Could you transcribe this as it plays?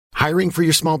Hiring for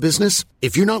your small business?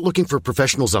 If you're not looking for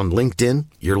professionals on LinkedIn,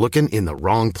 you're looking in the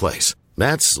wrong place.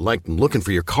 That's like looking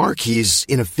for your car keys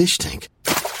in a fish tank.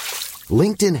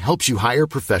 LinkedIn helps you hire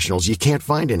professionals you can't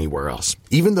find anywhere else,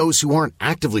 even those who aren't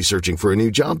actively searching for a new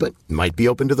job but might be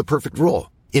open to the perfect role.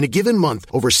 In a given month,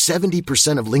 over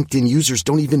 70% of LinkedIn users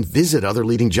don't even visit other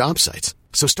leading job sites.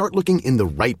 So start looking in the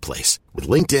right place. With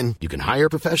LinkedIn, you can hire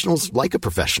professionals like a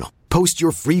professional. Post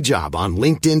your free job on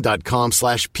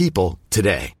linkedin.com/people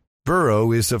today.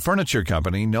 Burrow is a furniture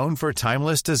company known for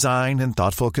timeless design and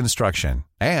thoughtful construction,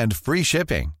 and free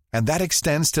shipping, and that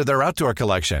extends to their outdoor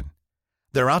collection.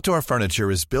 Their outdoor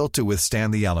furniture is built to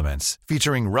withstand the elements,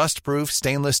 featuring rust-proof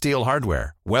stainless steel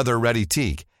hardware, weather-ready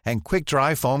teak, and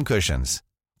quick-dry foam cushions.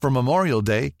 For Memorial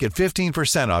Day, get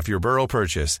 15% off your Burrow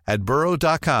purchase at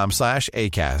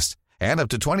burrow.com/ACAST and up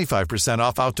to 25%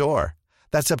 off outdoor.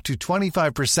 That's up to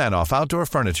 25% off outdoor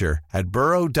furniture at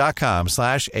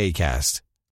burrow.com/ACAST.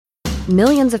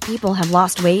 Millions of people have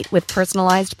lost weight with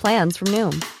personalized plans from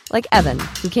Noom. Like Evan,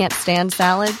 who can't stand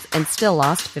salads and still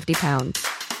lost 50 pounds.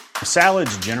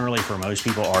 Salads generally for most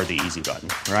people are the easy button,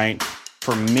 right?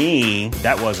 For me,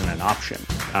 that wasn't an option.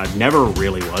 I never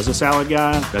really was a salad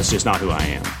guy. That's just not who I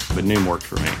am. But Noom worked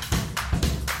for me.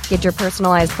 Get your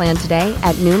personalized plan today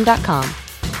at Noom.com.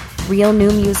 Real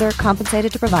Noom user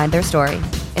compensated to provide their story.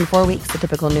 In 4 weeks, the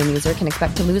typical Noom user can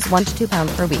expect to lose 1 to 2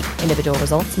 pounds per week. Individual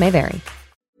results may vary.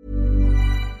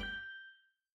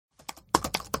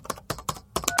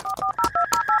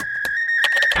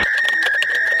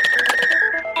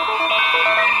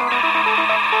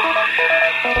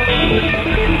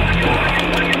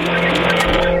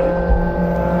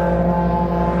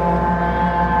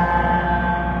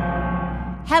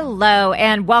 Hello,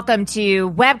 and welcome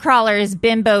to Webcrawler's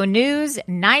Bimbo News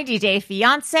 90 Day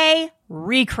Fiancé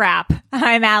Recrap.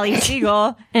 I'm Allie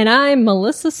Siegel. And I'm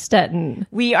Melissa Stetton.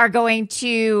 We are going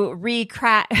to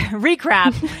recrap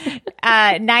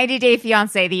 90 Day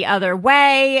Fiancé the other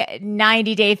way,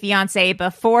 90 Day Fiancé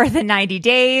before the 90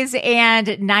 days,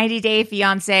 and 90 Day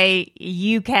Fiancé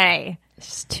UK.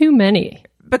 It's too many.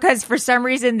 Because for some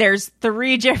reason, there's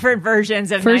 3 different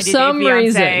versions of 90 Day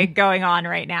Fiancé going on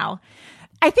right now.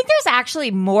 I think there's actually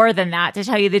more than that, to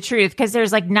tell you the truth, because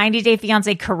there's like 90 Day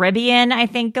Fiancé Caribbean, I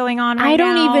think, going on right now. I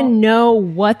don't even know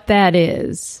what that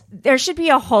is. There should be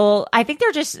a whole... I think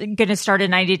they're just going to start a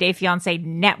 90 Day Fiancé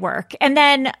network. And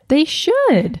then... They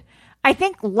should. I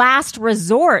think Last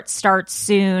Resort starts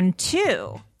soon,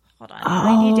 too. Hold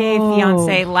on. 90 Day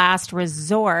Fiancé Last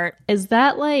Resort. Is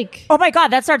that like... Oh my God,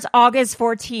 that starts August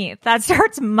 14th. That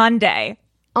starts Monday.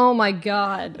 Oh my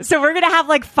God. So we're going to have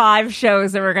like 5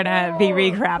 shows that we're going to be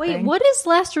recrapping. Wait, what is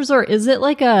Last Resort? Is it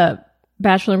like a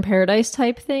Bachelor in Paradise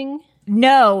type thing?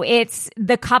 No, it's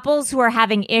the couples who are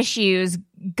having issues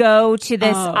go to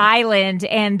this island,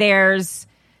 and there's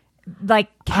like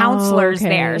counselors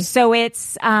there. So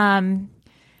it's Jovi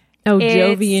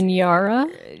and Yara?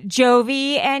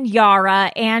 Jovi and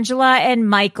Yara, Angela and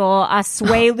Michael,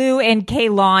 Asuelu and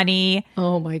Kaylani.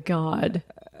 Oh my God.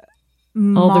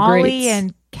 Molly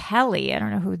and Kelly. I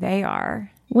don't know who they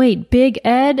are. Wait, Big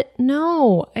Ed?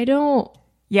 No, I don't.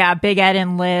 Yeah, Big Ed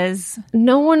and Liz.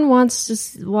 No one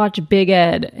wants to watch Big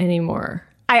Ed anymore.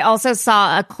 I also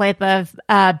saw a clip of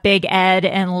Big Ed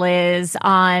and Liz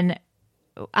on,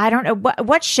 I don't know,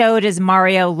 what show does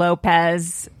Mario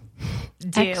Lopez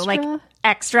do? Extra? Like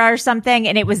Extra or something,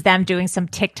 and it was them doing some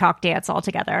TikTok dance all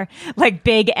together. Like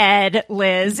Big Ed,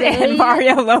 Liz, and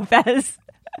Mario Lopez.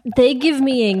 They give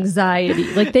me anxiety.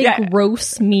 Like, they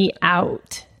gross me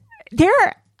out.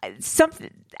 They're something...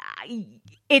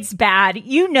 It's bad.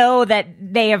 You know that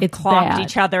they have clocked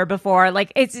each other before.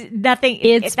 Like, it's nothing...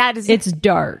 It's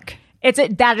dark.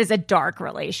 That is a dark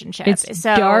relationship. It's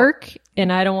dark,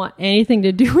 and I don't want anything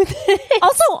to do with it.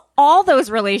 Also, all those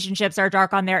relationships are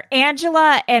dark on there.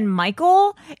 Angela and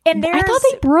Michael, and I thought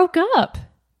they broke up.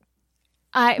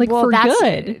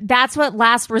 Good. That's what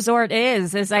Last Resort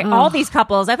is like all these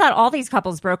couples. I thought all these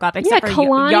couples broke up except for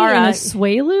Kalani Yara and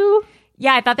Asuelu.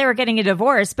 Yeah, I thought they were getting a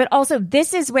divorce. But also,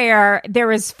 this is where there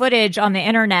was footage on the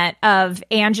internet of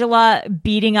Angela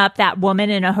beating up that woman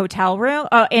in a hotel room,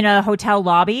 in a hotel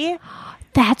lobby.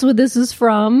 That's what this is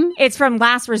from? It's from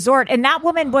Last Resort. And that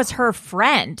woman was her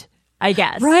friend, I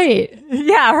guess. Right.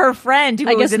 Yeah, her friend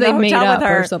who was in the hotel made up with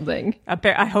her. Or something.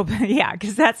 I hope, yeah,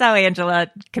 because that's how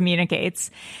Angela communicates.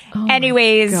 Oh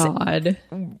Anyways, God.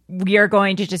 We are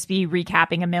going to just be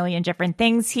recapping a million different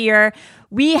things here.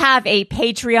 We have a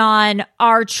Patreon.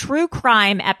 Our true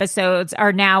crime episodes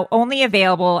are now only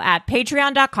available at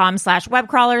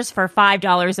patreon.com/webcrawlers for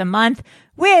 $5 a month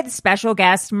with special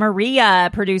guest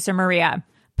Maria, producer Maria.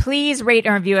 Please rate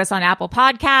and review us on Apple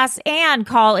Podcasts and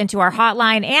call into our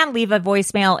hotline and leave a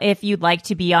voicemail if you'd like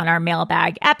to be on our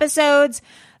mailbag episodes.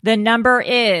 The number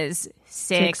is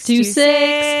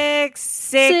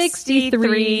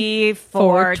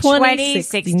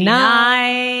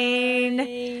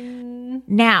 626-63-420-69.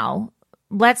 Now,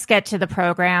 let's get to the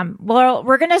program. Well,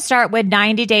 we're going to start with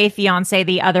 90 Day Fiancé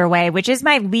the Other Way, which is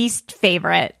my least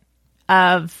favorite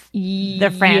of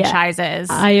the franchises.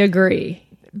 I agree.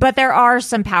 But there are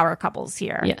some power couples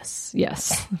here. Yes,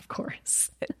 of course.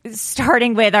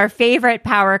 Starting with our favorite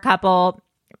power couple,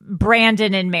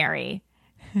 Brandon and Mary.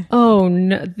 Oh,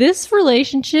 no. This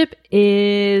relationship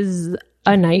is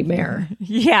a nightmare.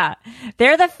 Yeah.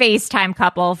 They're the FaceTime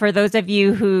couple. For those of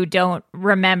you who don't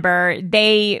remember,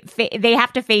 they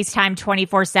have to FaceTime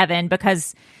 24/7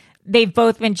 because they've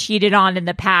both been cheated on in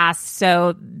the past.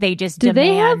 So they just Do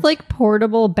they have like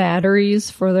portable batteries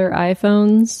for their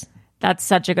iPhones? That's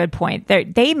such a good point.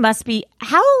 They must be...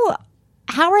 How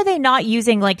are they not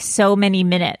using like so many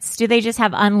minutes? Do they just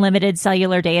have unlimited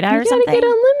cellular data or something? You gotta get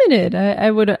unlimited. I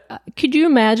would... could you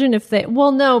imagine if they...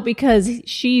 Well, no, because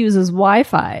she uses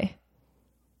Wi-Fi.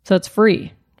 So it's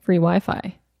free. Free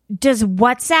Wi-Fi. Does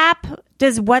WhatsApp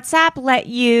let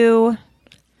you...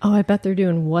 Oh, I bet they're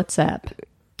doing WhatsApp.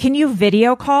 Can you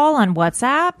video call on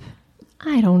WhatsApp?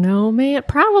 I don't know, man.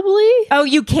 Probably. Oh,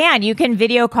 you can. You can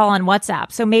video call on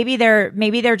WhatsApp. So maybe they're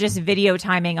just video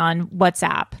timing on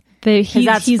WhatsApp.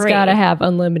 He's got to have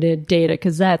unlimited data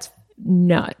because that's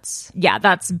nuts. Yeah,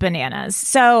 that's bananas.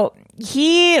 So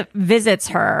he visits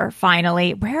her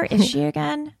finally. Where is she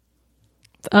again?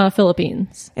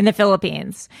 Philippines. In the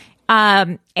Philippines.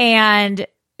 And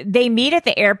they meet at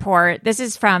the airport. This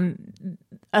is from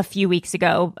a few weeks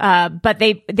ago. But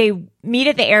they meet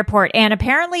at the airport, and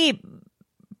apparently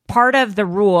part of the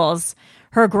rules,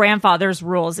 her grandfather's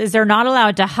rules, is they're not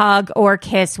allowed to hug or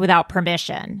kiss without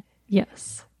permission.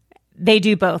 Yes. They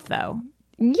do both, though.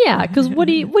 Yeah, because what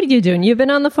are you doing? You've been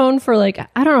on the phone for like,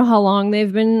 I don't know how long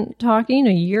they've been talking,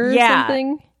 a year or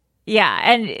something? Yeah,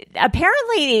 and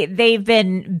apparently they've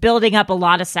been building up a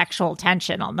lot of sexual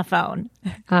tension on the phone.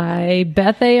 I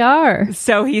bet they are.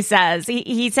 So he says.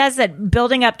 He says that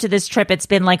building up to this trip, it's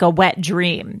been like a wet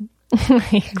dream.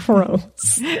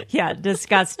 Gross. Yeah,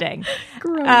 disgusting.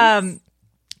 Gross.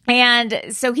 And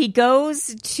so he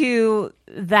goes to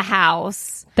the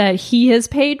house that he has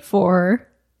paid for.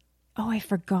 Oh, I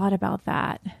forgot about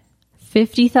that.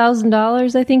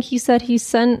 $50,000, I think he said he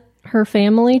sent her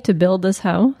family to build this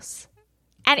house.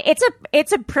 And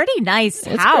it's a pretty nice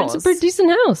house. It's a pretty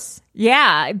decent house.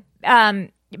 Yeah.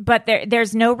 But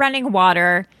there's no running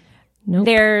water. Nope.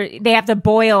 They have to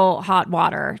boil hot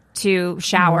water to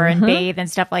shower and bathe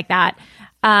and stuff like that.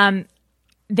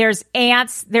 There's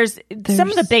ants. There's some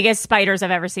of the biggest spiders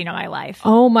I've ever seen in my life.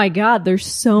 Oh my God. There's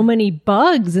so many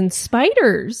bugs and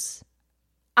spiders.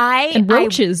 And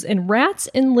roaches and rats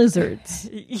and lizards.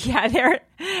 Yeah, there are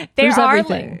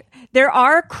everything. There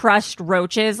are crushed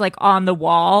roaches like on the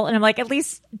wall, and I'm like, at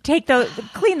least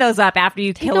clean those up after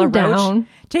you kill a roach. Down.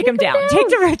 Take them down.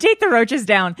 Take the roaches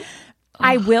down.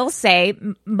 I will say,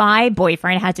 my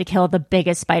boyfriend had to kill the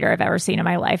biggest spider I've ever seen in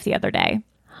my life the other day.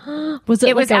 Was it?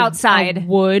 It was outside. A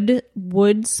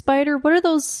wood spider. What are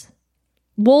those?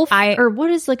 Or what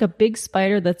is like a big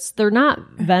spider they're not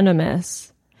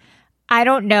venomous? I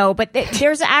don't know, but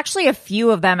there's actually a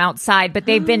few of them outside, but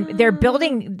they're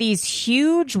building these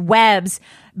huge webs,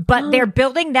 but they're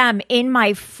building them in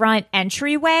my front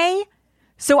entryway.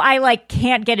 So I like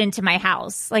can't get into my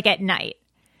house like at night.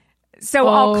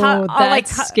 So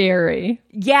that's scary.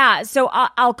 Yeah. So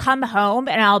I'll come home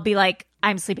and I'll be like,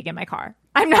 I'm sleeping in my car.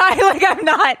 I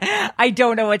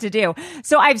don't know what to do.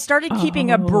 So I've started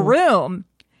keeping a broom.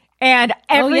 And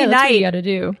every night, what you gotta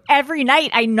do. Every night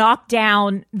I knock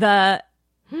down the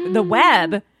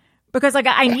web because like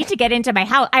I need to get into my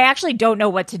house. I actually don't know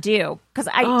what to do because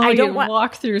I don't want to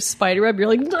walk through a spider web. You're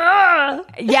like, ah!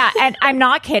 Yeah, and I'm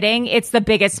not kidding. It's the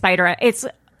biggest spider. It's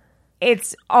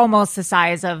almost the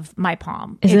size of my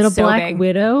palm. Is it a black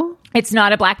widow? It's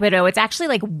not a black widow. It's actually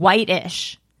like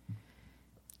whitish.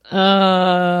 What?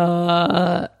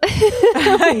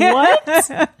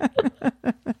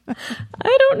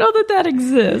 I don't know that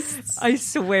exists. I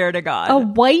swear to God. A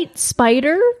white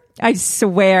spider? I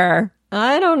swear.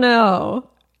 I don't know.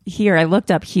 Here, I looked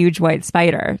up huge white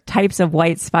spider. Types of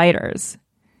white spiders.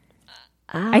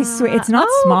 I swear, it's not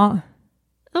small.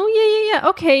 Oh, yeah.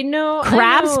 Okay, no.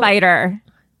 Crab spider.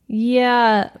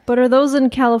 Yeah, but are those in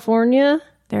California?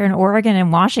 They're in Oregon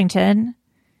and Washington.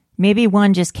 Maybe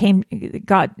one just came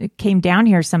down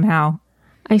here somehow.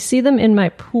 I see them in my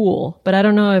pool, but I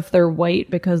don't know if they're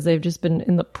white because they've just been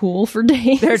in the pool for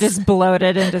days. They're just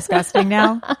bloated and disgusting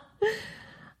now.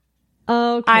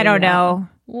 Okay, I don't know.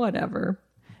 Whatever.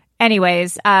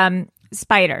 Anyways,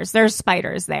 spiders. There's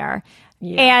spiders there.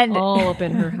 Yeah, and all up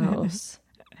in her house.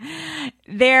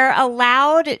 They're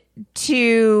allowed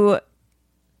to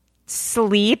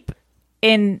sleep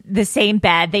in the same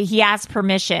bed. He asked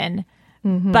permission,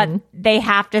 but they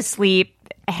have to sleep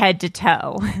head to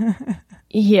toe.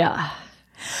 Yeah.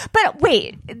 But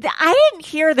wait, I didn't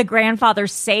hear the grandfather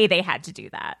say they had to do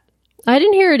that. I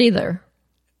didn't hear it either.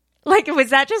 Like, was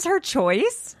that just her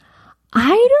choice?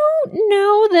 I don't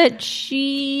know that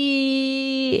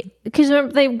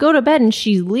because they go to bed and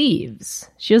she leaves.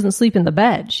 She doesn't sleep in the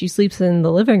bed. She sleeps in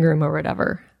the living room or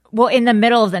whatever. Well, in the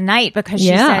middle of the night because she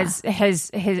says his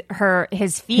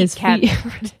feet kept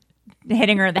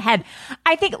hitting her in the head.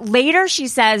 I think later she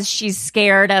says she's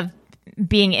scared of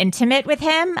being intimate with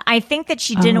him. I think that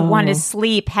she didn't want to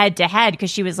sleep head to head because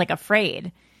she was like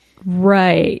afraid.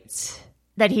 Right.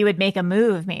 That he would make a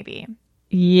move, maybe.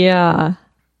 Yeah,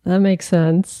 that makes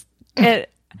sense.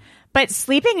 But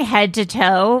sleeping head to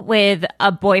toe with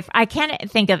a boyfriend, I can't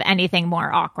think of anything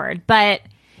more awkward. But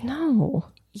no,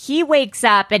 he wakes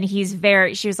up and she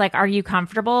was like, "Are you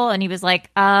comfortable?" And he was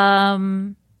like,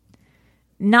 not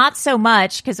so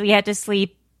much because we had to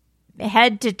sleep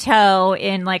head to toe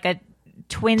in like a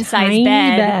twin size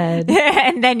bed.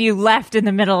 And then you left in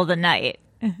the middle of the night.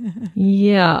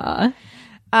 Yeah.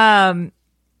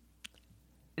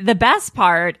 The best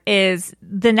part is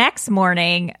the next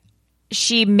morning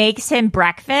she makes him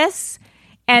breakfast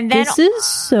and then this is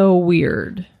so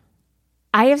weird.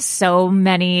 I have so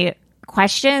many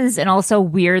questions and also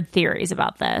weird theories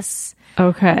about this.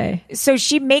 Okay. So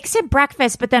she makes him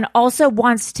breakfast but then also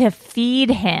wants to feed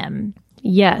him.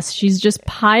 Yes, she's just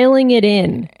piling it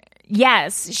in.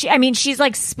 Yes. She's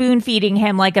like spoon feeding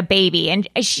him like a baby. And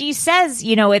she says,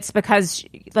 it's because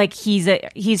like he's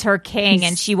her king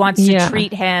and she wants to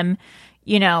treat him,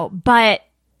 but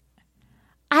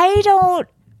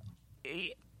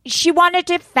she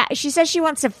says she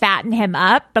wants to fatten him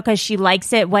up because she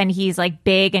likes it when he's like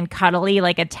big and cuddly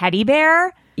like a teddy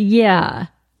bear. Yeah.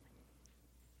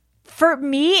 For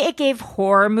me, it gave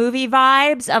horror movie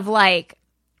vibes of like,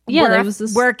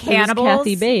 we're cannibals.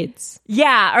 Kathy Bates.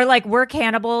 Yeah, or like we're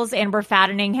cannibals and we're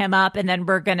fattening him up and then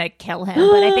we're gonna kill him.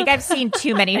 But I think I've seen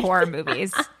too many horror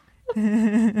movies.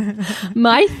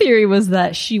 My theory was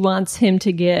that she wants him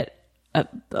to get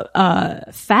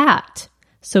fat,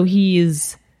 so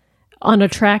he's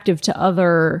unattractive to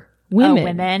other women. Oh,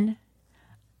 women.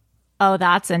 Oh,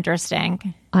 that's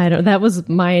interesting. That was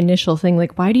my initial thing.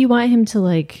 Like, why do you want him to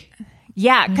like?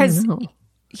 Yeah, because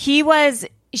she was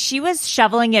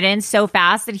shoveling it in so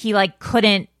fast that he like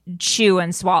couldn't chew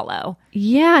and swallow.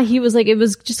 Yeah, he was like, it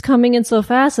was just coming in so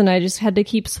fast and I just had to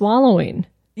keep swallowing.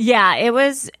 Yeah, it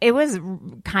was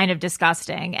kind of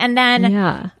disgusting. And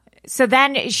then, so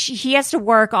then he has to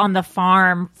work on the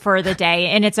farm for the day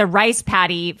and it's a rice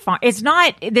paddy farm.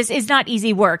 This is not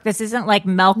easy work. This isn't like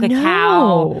milk a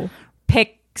cow,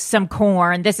 pick some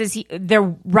corn. This is their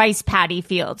rice paddy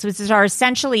fields, which are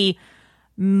essentially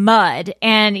mud,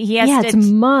 and he has it's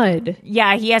mud.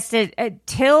 Yeah, he has to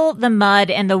till the mud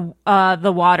and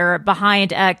the water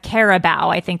behind a carabao.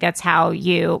 I think that's how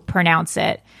you pronounce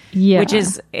it. Yeah, which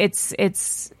is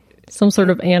it's some sort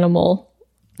of animal.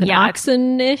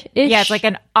 Oxen-ish? Yeah, it's like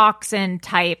an oxen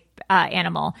type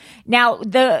animal. Now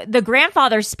the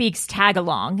grandfather speaks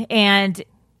Tagalong, and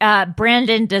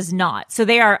Brandon does not, so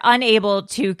they are unable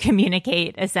to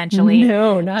communicate. Essentially,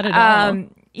 no, not at all.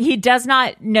 He does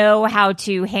not know how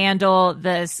to handle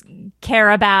this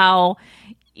carabao.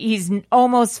 He's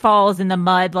almost falls in the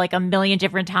mud like a million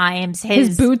different times.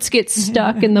 His boots get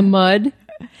stuck in the mud.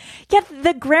 Yeah,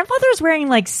 the grandfather's wearing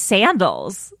like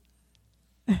sandals.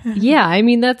 Yeah,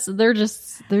 they're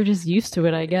just used to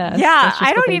it, I guess. Yeah,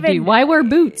 I don't even do. Why wear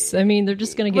boots? They're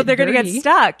just going to get they're going to get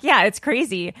stuck. Yeah, it's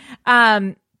crazy.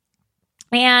 And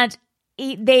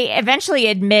they eventually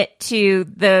admit to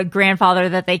the grandfather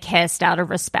that they kissed out of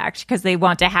respect because they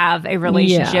want to have a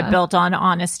relationship built on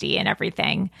honesty and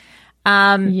everything.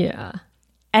 And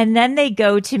then they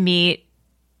go to meet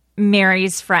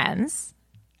Mary's friends.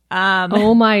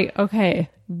 Okay.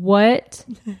 What?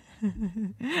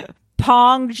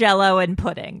 Pong, Jello, and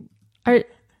Pudding. Are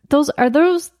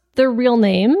those their real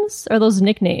names? Are those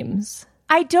nicknames?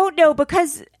 I don't know,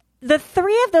 because the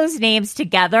three of those names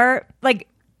together, like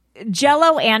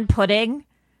Jello and Pudding,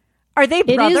 are they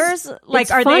brothers?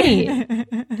 Funny.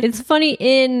 It's funny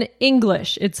in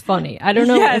English. It's funny. I don't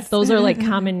know if those are like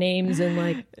common names in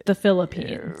like the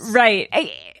Philippines. Right.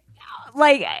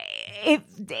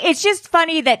 it's just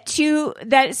funny that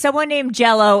someone named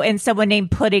Jello and someone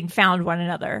named Pudding found one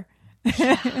another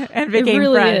and became it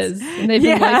really friends. Is. And they've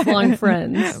been lifelong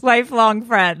friends. Lifelong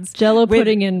friends. Jello,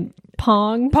 Pudding, and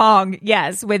Pong. Pong,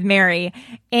 yes, with Mary.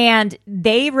 And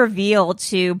they reveal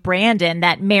to Brandon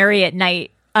that Mary at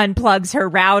night unplugs her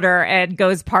router and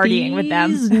goes partying with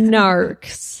them. These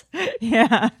narcs.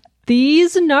 Yeah.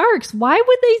 These narcs. Why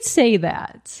would they say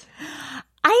that?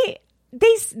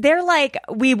 They're like,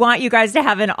 we want you guys to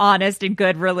have an honest and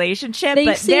good relationship.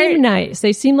 They seem nice.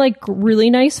 They seem like really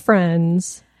nice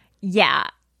friends. Yeah.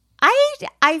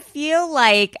 I feel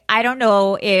like, I don't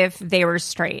know if they were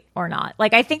straight or not.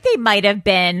 Like, I think they might have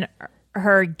been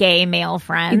her gay male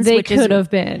friends. They could have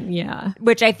been, yeah.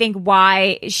 Which is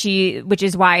why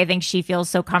I think she feels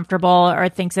so comfortable or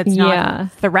thinks it's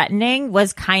not threatening,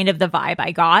 was kind of the vibe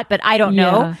I got, but I don't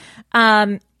know.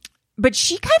 But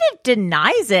she kind of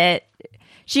denies it.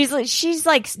 She's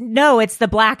like, no, it's the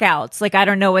blackouts. Like, I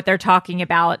don't know what they're talking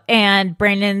about. And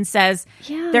Brandon says,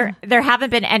 there haven't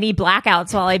been any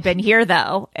blackouts while I've been here,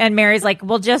 though. And Mary's like,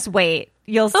 well, just wait.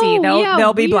 You'll see.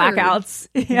 There'll be blackouts.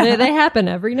 Yeah. They happen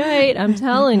every night. I'm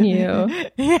telling you.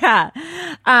 Yeah.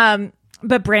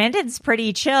 But Brandon's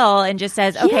pretty chill and just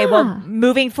says, okay, well,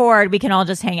 moving forward, we can all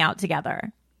just hang out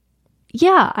together.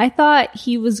 Yeah. I thought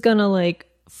he was going to like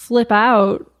flip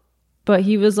out, but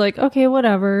he was like, okay,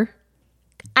 whatever.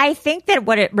 I think that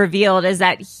what it revealed is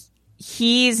that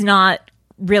he's not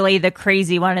really the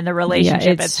crazy one in the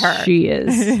relationship. It's her. She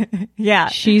is. Yeah.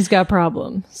 She's got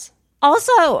problems.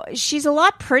 Also, she's a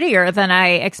lot prettier than I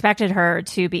expected her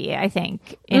to be, I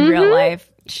think, in real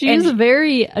life. She's a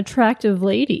very attractive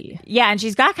lady. Yeah, and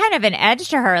she's got kind of an edge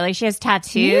to her. Like, she has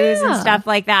tattoos and stuff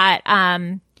like that.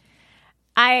 I'm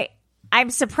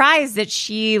surprised that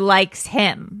she likes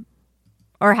him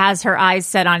or has her eyes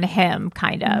set on him,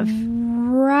 kind of.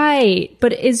 Right.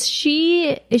 But is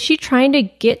she trying to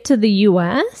get to the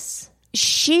US?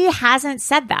 She hasn't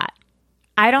said that.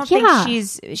 I don't think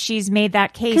she's made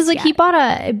that case. Because he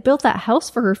built that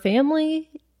house for her family.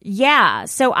 Yeah.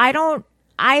 So I don't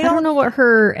know what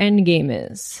her end game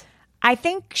is. I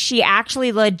think she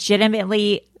actually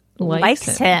legitimately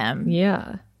likes him.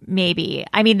 Yeah. Maybe.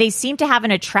 I mean, they seem to have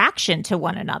an attraction to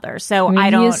one another. So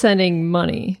he is sending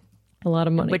money. A lot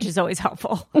of money. Which is always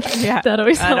helpful. Yeah. That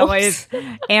always helps. That always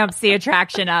amps the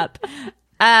attraction up.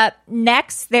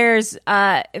 Next, there's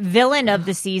villain of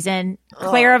the season,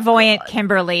 clairvoyant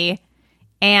Kimberly.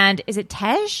 And is it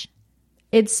Tej?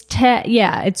 It's Tej.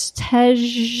 Yeah, it's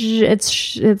Tej.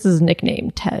 It's his nickname,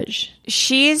 Tej.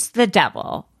 She's the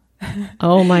devil.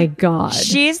 Oh my God.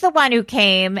 She's the one who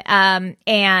came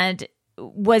and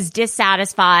was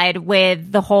dissatisfied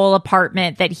with the whole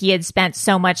apartment that he had spent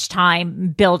so much time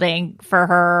building for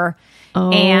her.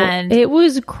 Oh, and it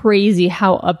was crazy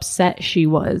how upset she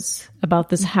was about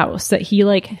this house that he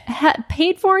had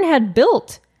paid for and had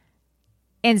built.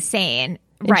 Insane.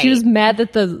 And right. She was mad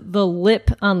that the lip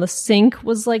on the sink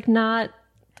was not.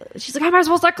 She's like, how am I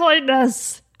supposed to clean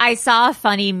this? I saw a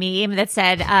funny meme that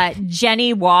said,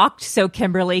 Jenny walked so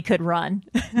Kimberly could run.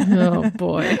 Oh,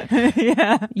 boy.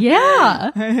 Yeah.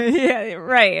 Yeah. Yeah,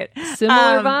 right.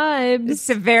 Similar vibes.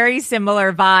 Some very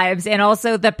similar vibes. And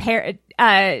also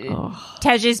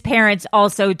Tej's parents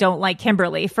also don't like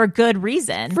Kimberly for good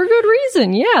reason. For good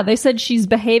reason, yeah. They said she's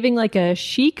behaving like a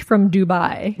sheik from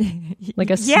Dubai.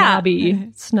 Like a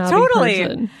snobby totally.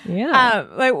 person.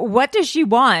 Yeah. What does she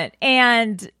want?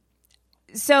 And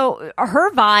so her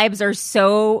vibes are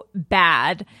so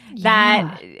bad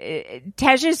that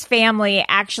Tej's family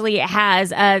actually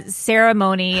has a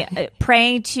ceremony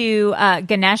praying to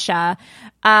Ganesha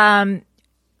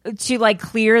to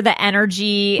clear the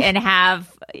energy and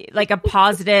have a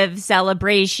positive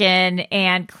celebration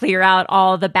and clear out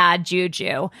all the bad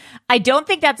juju. I don't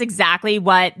think that's exactly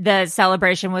what the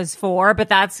celebration was for, but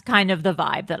that's kind of the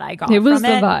vibe that I got. It was the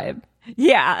vibe.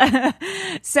 Yeah.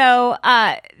 So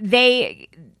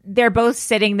they're both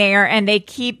sitting there and they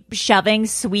keep shoving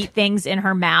sweet things in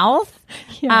her mouth.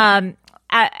 Yeah.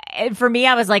 For me,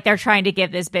 I was like, they're trying to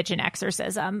give this bitch an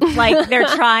exorcism. They're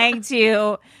trying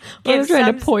to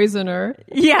to poison her.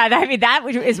 Yeah, I mean, that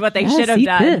is what they should have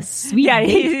done. This, sweet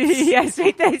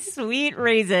sweet this sweet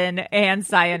raisin and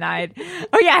cyanide.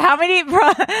 Oh yeah, how many?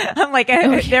 I'm like,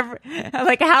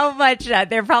 how much?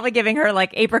 They're probably giving her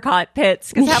apricot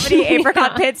pits. Because how many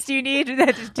apricot pits do you need to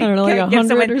I don't know,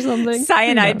 100 or something?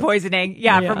 Cyanide poisoning.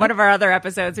 Yeah, from one of our other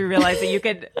episodes, we realized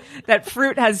that that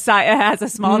fruit has a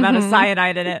small amount of cyanide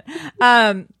in it.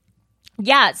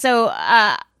 So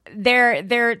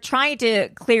they're trying to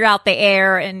clear out the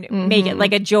air and make it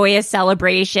like a joyous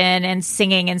celebration and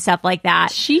singing and stuff like that.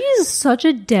 She's such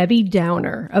a Debbie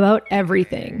Downer about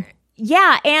everything.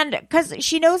 Yeah, and because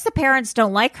she knows the parents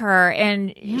don't like her,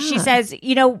 and she says,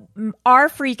 our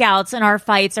freakouts and our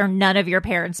fights are none of your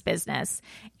parents' business.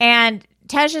 And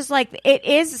Tej is like, it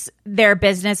is their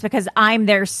business because I'm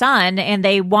their son and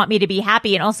they want me to be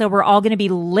happy. And also we're all going to be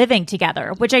living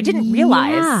together, which I didn't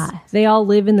realize. Yeah, they all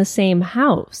live in the same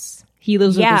house. He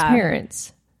lives with his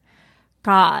parents.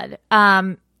 God.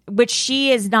 Which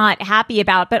she is not happy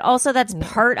about, but also that's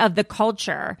part of the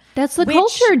culture. That's the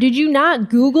culture. Did you not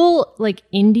Google like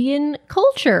Indian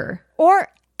culture? Or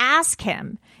ask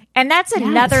him. And that's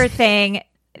another thing.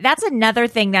 That's another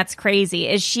thing that's crazy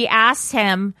is she asks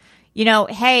him,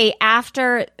 hey,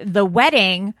 after the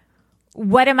wedding,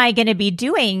 what am I going to be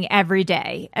doing every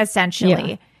day, essentially?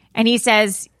 Yeah. And he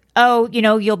says,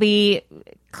 you'll be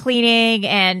cleaning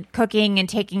and cooking and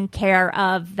taking care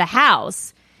of the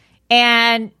house.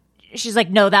 And she's like,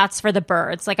 no, that's for the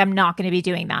birds. Like, I'm not going to be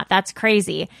doing that. That's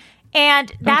crazy. And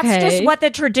that's just what the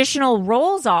traditional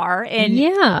roles are in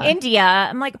India.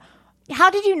 I'm like, how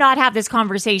did you not have this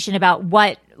conversation about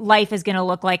what life is going to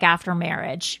look like after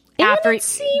marriage? It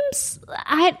seems,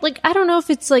 I don't know if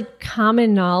it's like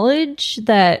common knowledge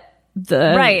that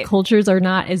the cultures are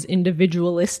not as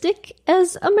individualistic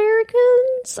as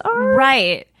Americans are.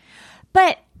 Right.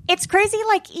 But it's crazy.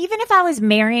 Like, even if I was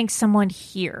marrying someone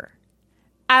here,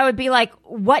 I would be like,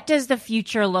 what does the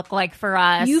future look like for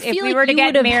us if we were to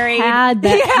get married? Had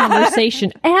that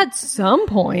conversation at some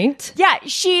point. Yeah,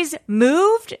 she's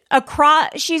moved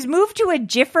to a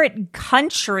different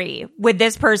country with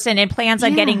this person and plans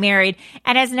on getting married,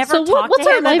 and has never talked to him about what's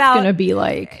our life gonna be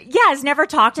like. Yeah, has never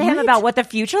talked to him about what the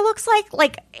future looks like.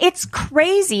 Like, it's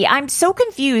crazy. I'm so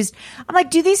confused. I'm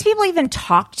like, do these people even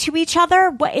talk to each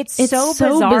other? It's so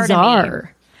bizarre to me.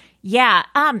 Yeah.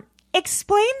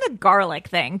 Explain the garlic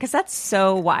thing, because that's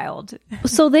so wild.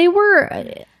 So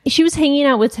she was hanging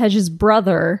out with Tej's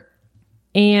brother,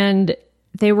 and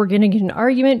they were going to get an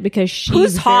argument because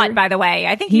who's hot, by the way.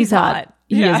 I think he's hot.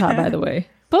 He is hot, by the way.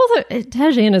 Both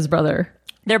Tej and his brother.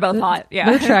 They're both hot. Yeah.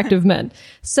 They're attractive men.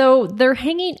 So they're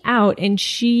hanging out, and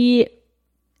she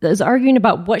is arguing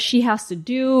about what she has to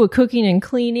do, cooking and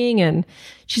cleaning, and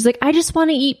she's like, I just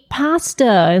want to eat pasta,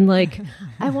 and like,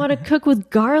 I want to cook with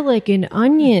garlic and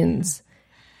onions.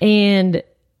 And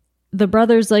the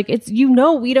brother's like,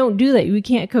 we don't do that. We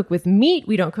can't cook with meat.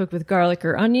 We don't cook with garlic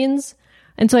or onions.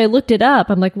 And so I looked it up.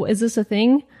 I'm like, well, is this a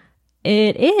thing?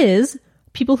 It is.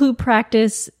 People who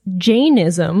practice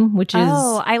Jainism, which is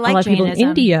I like a lot of people in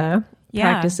India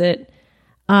practice it.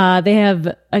 They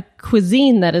have a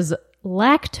cuisine that is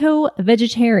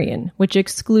lacto-vegetarian, which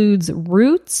excludes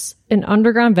roots and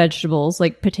underground vegetables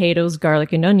like potatoes,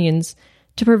 garlic, and onions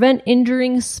to prevent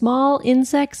injuring small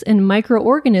insects and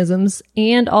microorganisms,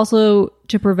 and also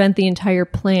to prevent the entire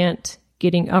plant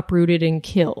getting uprooted and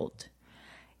killed.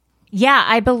 Yeah,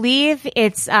 I believe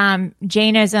it's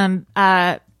Jainism.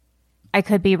 I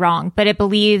could be wrong, but it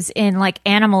believes in like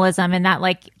animalism and that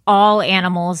like all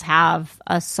animals have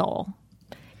a soul.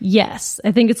 Yes,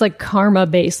 I think it's like karma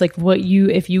based. Like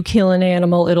if you kill an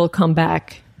animal, it'll come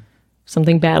back.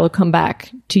 Something bad will come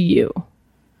back to you.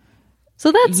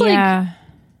 So that's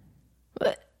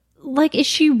like, is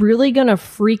she really gonna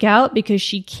freak out because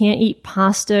she can't eat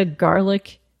pasta,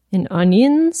 garlic, and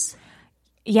onions?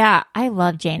 Yeah, I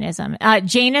love Jainism.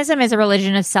 Jainism is a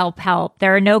religion of self-help.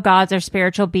 There are no gods or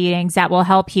spiritual beings that will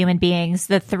help human beings.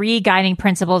 The three guiding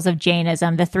principles of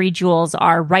Jainism, the three jewels,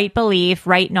 are right belief,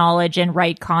 right knowledge, and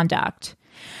right conduct.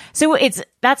 So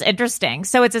that's interesting.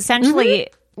 So it's essentially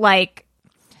like,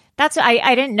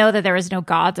 I didn't know that there was no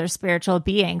gods or spiritual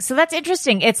beings. So that's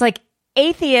interesting. It's like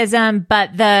atheism,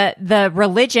 but the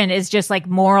religion is just like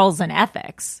morals and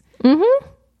ethics. Mm-hmm.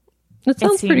 That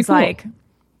sounds pretty cool. Like,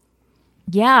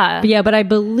 yeah, but I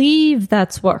believe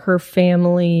that's what her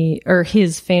family or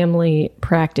his family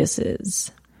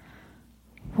practices.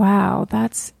 Wow,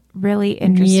 that's really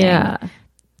interesting. Yeah.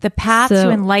 The path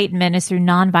to enlightenment is through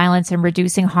nonviolence and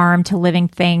reducing harm to living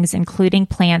things, including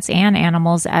plants and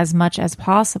animals, as much as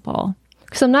possible.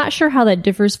 Because I'm not sure how that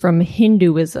differs from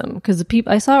Hinduism. Because the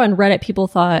people I saw on Reddit, people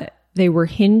thought they were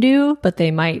Hindu, but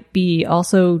they might be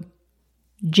also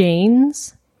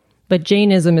Jains. But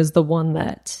Jainism is the one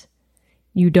that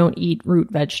you don't eat root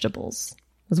vegetables,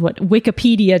 is what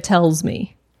Wikipedia tells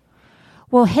me.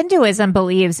 Well, Hinduism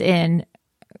believes in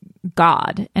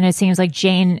God, and it seems like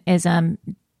Jainism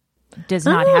does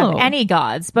not have any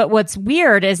gods. But what's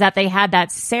weird is that they had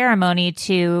that ceremony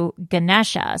to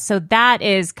Ganesha. So that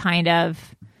is kind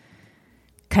of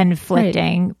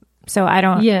conflicting. Right. So I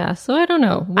don't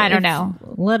know. I don't know.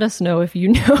 Let us know if you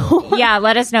know. Yeah,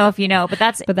 let us know if you know. But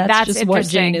that's just what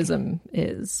Jainism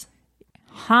is.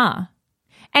 Huh.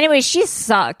 Anyway, she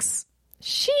sucks.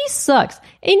 She sucks.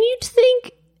 And you'd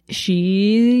think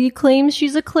she claims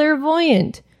she's a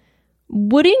clairvoyant.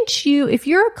 Wouldn't you, if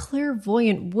you're a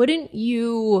clairvoyant, wouldn't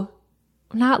you,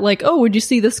 not like, oh, would you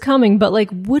see this coming? But like,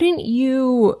 wouldn't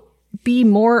you be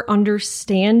more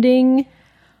understanding?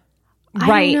 Right.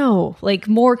 I don't know, like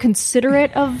more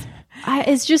considerate of,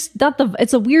 it's just not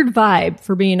it's a weird vibe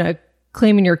for being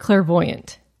claiming you're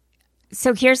clairvoyant.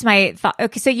 So here's my thought.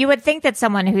 Okay, so you would think that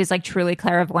someone who's like truly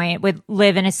clairvoyant would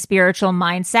live in a spiritual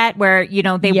mindset where, you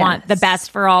know, they want the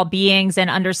best for all beings and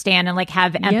understand and like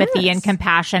have empathy and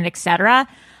compassion, etc.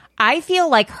 I feel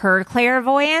like her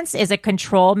clairvoyance is a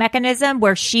control mechanism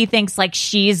where she thinks like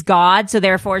she's God. So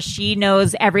therefore she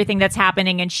knows everything that's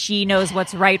happening and she knows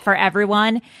what's right for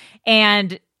everyone.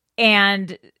 And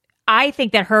I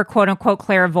think that her quote unquote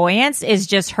clairvoyance is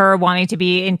just her wanting to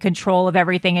be in control of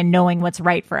everything and knowing what's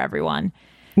right for everyone.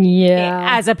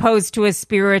 Yeah. As opposed to a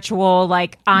spiritual,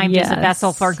 like, I'm just a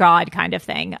vessel for God kind of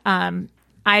thing.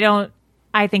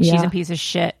 I think she's a piece of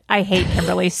shit. I hate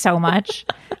Kimberly so much.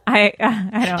 I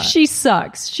don't know. She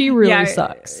sucks. She really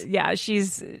sucks. Yeah,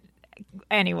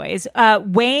 anyways,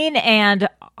 Wayne and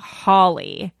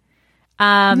Holly.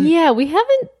 Yeah, we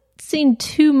haven't seen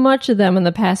too much of them in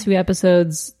the past few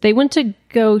episodes. They went to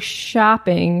go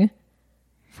shopping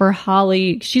for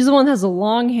Holly. She's the one that has the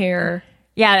long hair.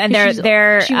 Yeah, and she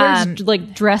wears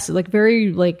like dresses, like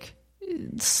very like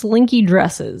slinky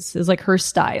dresses is like her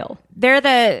style.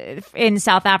 They're in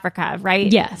South Africa, right?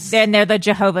 Yes. And they're the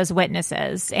Jehovah's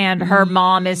Witnesses, and her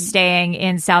mom is staying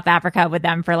in South Africa with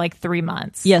them for like 3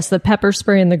 months. Yes, the pepper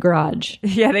spray in the garage.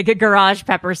 Yeah, they get garage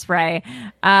pepper spray.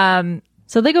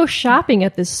 So they go shopping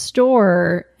at this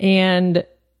store, and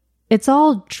it's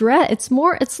all it's a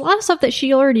lot of stuff that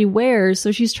she already wears.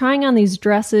 So she's trying on these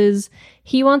dresses.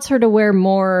 He wants her to wear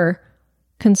more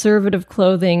conservative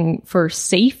clothing for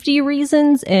safety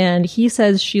reasons, and he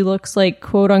says she looks like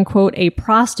quote unquote a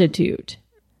prostitute.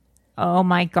 Oh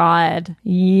my God.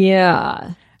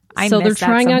 Yeah. So they're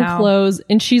trying on clothes,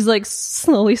 and she's like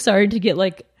slowly starting to get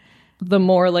like the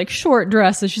more like short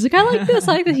dresses. She's like, I like this,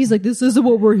 I like that. He's like, this isn't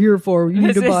what we're here for. You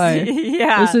need to buy.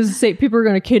 Yeah. This is people are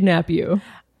going to kidnap you.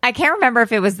 I can't remember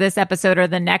if it was this episode or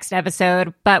the next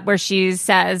episode, but where she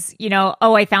says, you know,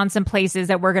 oh, I found some places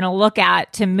that we're going to look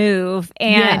at to move.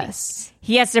 And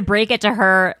he has to break it to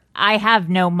her. I have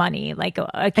no money. Like,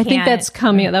 I think that's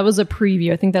coming. That was a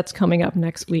preview. I think that's coming up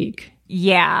next week.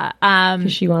 Yeah.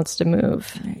 'Cause she wants to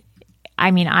move. I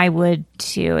mean, I would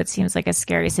too. It seems like a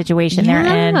scary situation they're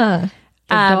in. The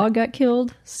dog got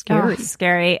killed. Scary.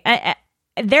 Scary.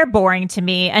 They're boring to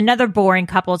me. Another boring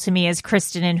couple to me is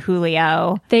Kristen and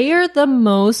Julio. They are the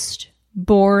most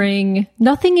boring.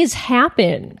 Nothing has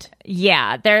happened.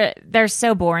 Yeah, they're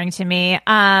so boring to me.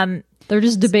 They're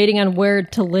just debating on where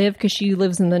to live because she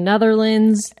lives in the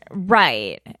Netherlands.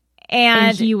 Right.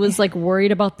 And he was like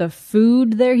worried about the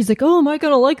food there. He's like, oh, am I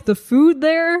going to like the food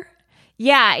there?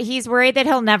 Yeah, he's worried that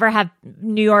he'll never have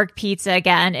New York pizza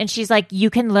again. And she's like, you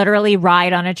can literally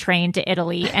ride on a train to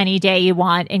Italy any day you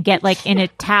want and get like an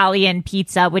Italian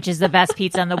pizza, which is the best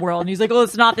pizza in the world. And he's like, oh,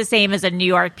 it's not the same as a New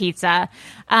York pizza.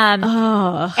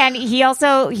 And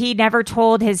he never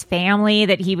told his family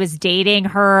that he was dating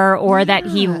her or that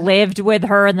he lived with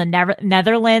her in the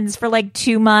Netherlands for like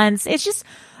 2 months. It's just,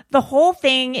 the whole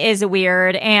thing is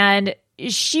weird. And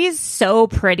she's so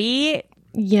pretty.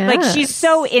 Yeah. Like, she's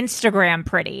so Instagram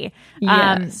pretty.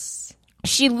 Yes.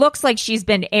 She looks like she's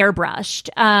been airbrushed.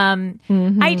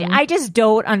 I just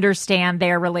don't understand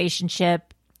their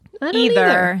relationship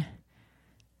either.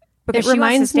 Because it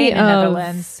reminds me of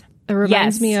Netherlands. It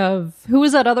reminds me of, who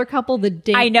was that other couple?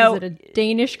 I know. Was it a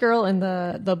Danish girl and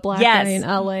the black guy in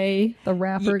LA, the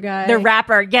rapper guy? The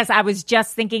rapper. Yes, I was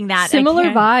just thinking that. Similar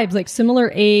vibes, like similar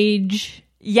age.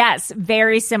 Yes,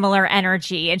 very similar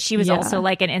energy. And she was also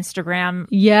like an Instagram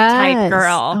type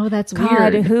girl. Oh, that's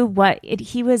weird.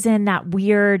 He was in that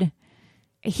weird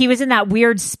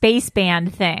space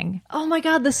band thing. Oh my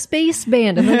God, the space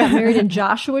band. And they got married in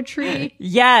Joshua Tree.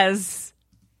 Yes.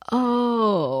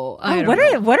 Oh,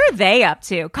 what are they up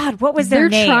to? God, what was their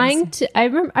names? They're trying to, I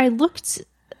remember I looked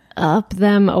up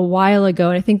them a while ago,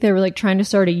 and I think they were like trying to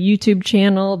start a YouTube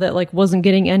channel that like wasn't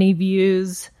getting any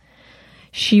views.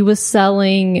 She was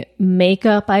selling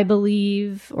makeup, I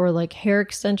believe, or like hair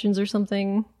extensions or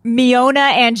something.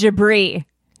 Miona and Jabri.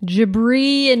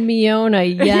 Jabri and Miona,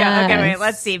 yes. Yeah, okay, wait,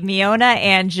 let's see. Miona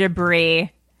and Jabri.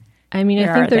 I mean,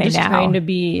 I think they're just trying to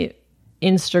be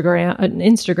an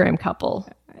Instagram couple.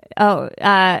 Oh,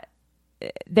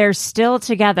 they're still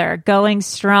together, going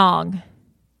strong.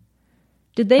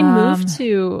 Did they move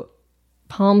to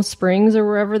Palm Springs or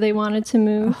wherever they wanted to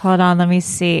move? Hold on, let me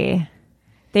see.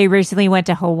 They recently went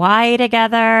to Hawaii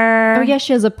together. Oh, yeah,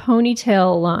 she has a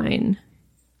ponytail line.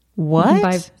 What?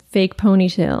 By fake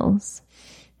ponytails.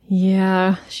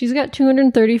 Yeah, she's got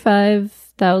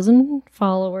 235,000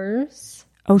 followers.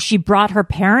 Oh, she brought her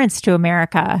parents to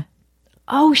America.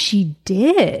 Oh, she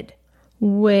did.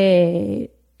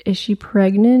 Wait, is she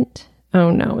pregnant?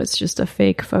 Oh, no, it's just a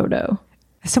fake photo.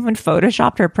 Someone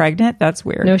photoshopped her pregnant? That's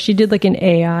weird. No, she did like an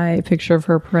AI picture of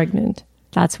her pregnant.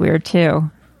 That's weird, too.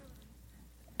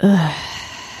 Ugh.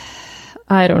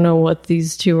 I don't know what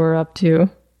these two are up to.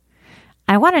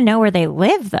 I want to know where they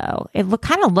live, though. It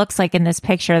kind of looks like in this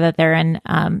picture that they're in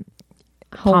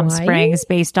Palm Springs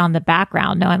based on the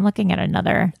background. No, I'm looking at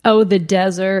another. Oh, the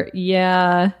desert.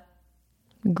 Yeah.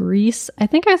 Greece. I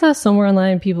think I saw somewhere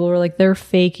online people were like, they're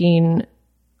faking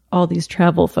all these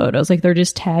travel photos. Like they're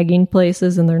just tagging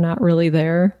places and they're not really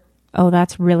there. Oh,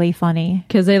 that's really funny.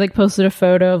 Because they like posted a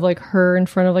photo of like her in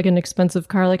front of like an expensive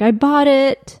car. Like, I bought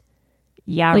it.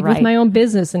 Yeah, like right. with my own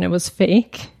business and it was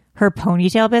fake. Her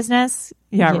ponytail business?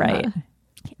 Yeah, right.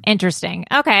 Interesting.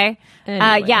 Okay.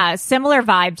 Anyway. Yeah, similar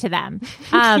vibe to them.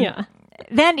 Yeah.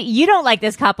 Then you don't like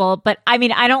this couple, but I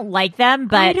mean, I don't like them,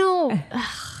 but I don't.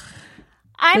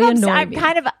 I'm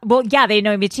kind of, well, yeah, they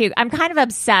annoy me too. I'm kind of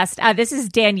obsessed. This is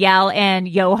Danielle and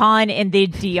Johan in the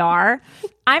DR.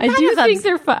 I do think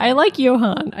they're fun. I like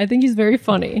Johan. I think he's very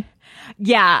funny.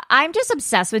 Yeah, I'm just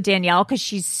obsessed with Danielle because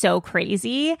she's so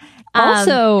crazy.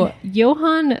 Also,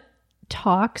 Johan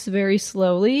talks very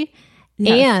slowly,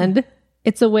 and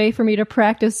it's a way for me to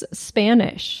practice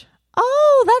Spanish.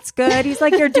 Oh, that's good. He's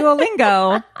like your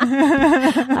Duolingo.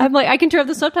 I'm like, I can turn up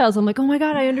the subtitles. I'm like, oh my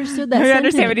God, I understood that. You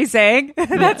understand what he's saying?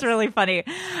 That's really funny.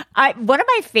 One of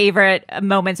my favorite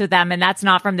moments with them, and that's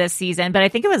not from this season, but I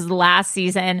think it was last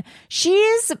season.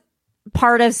 She's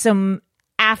part of some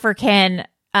African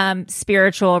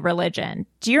spiritual religion.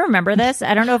 Do you remember this?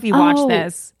 I don't know if you watched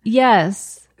this.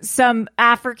 Yes. Some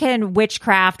African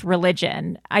witchcraft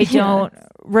religion. I don't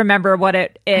remember what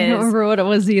it is. I don't remember what it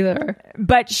was either.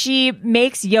 But she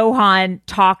makes Johan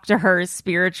talk to her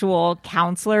spiritual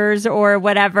counselors or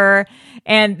whatever.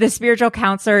 And the spiritual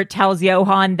counselor tells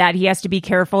Johan that he has to be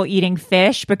careful eating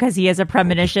fish because he has a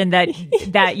premonition that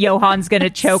Johan's going to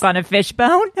choke on a fish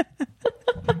bone.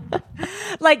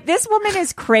 Like, this woman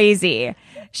is crazy.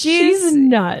 She's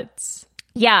nuts.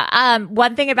 Yeah.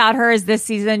 One thing about her is this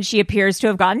season she appears to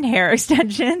have gotten hair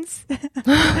extensions.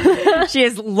 She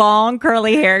has long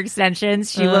curly hair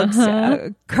extensions. She looks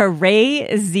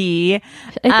crazy.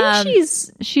 I think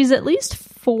she's at least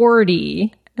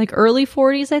 40, like early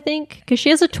 40s, I think, because she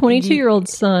has a 22-year-old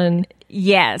son.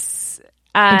 Yes.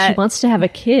 And she wants to have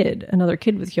another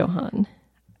kid with Johan.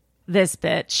 This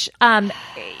bitch.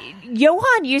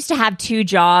 Johan used to have 2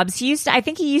 jobs. I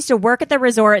think he used to work at the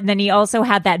resort, and then he also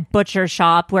had that butcher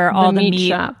shop where all the meat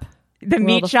shop. The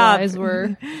meat shop flies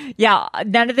were. Yeah,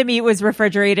 none of the meat was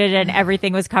refrigerated, and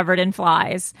everything was covered in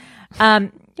flies.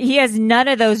 He has none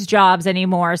of those jobs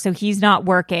anymore, so he's not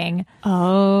working.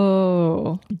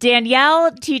 Oh,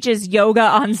 Danielle teaches yoga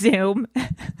on Zoom.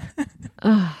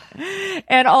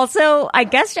 And also, I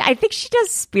think she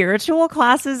does spiritual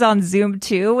classes on Zoom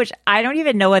too, which I don't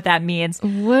even know what that means.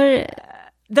 What?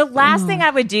 The last thing I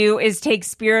would do is take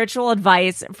spiritual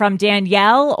advice from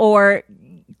Danielle or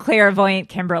clairvoyant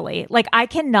Kimberly. Like, I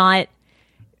cannot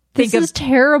think This is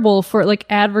terrible for like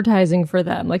advertising for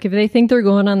them. Like, if they think they're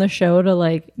going on the show to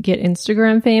like get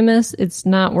Instagram famous, it's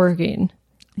not working.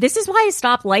 This is why I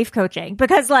stopped life coaching,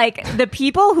 because like the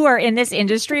people who are in this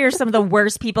industry are some of the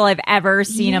worst people I've ever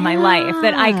seen in my life,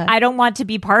 that I don't want to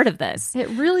be part of this. It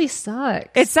really sucks.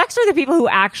 It sucks for the people who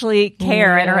actually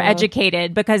care and are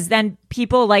educated, because then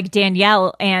people like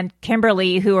Danielle and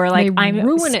Kimberly who are like,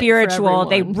 I'm spiritual,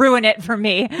 they ruin it for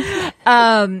me.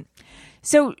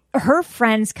 So her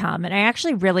friends come, and I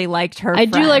actually really liked her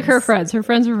friends. I do like her friends. Her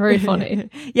friends were very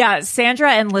funny. Yeah,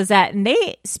 Sandra and Lizette, and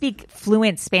they speak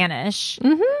fluent Spanish.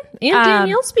 Mm-hmm.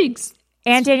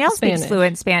 And Danielle speaks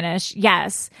fluent Spanish,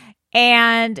 yes.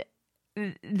 And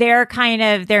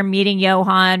they're meeting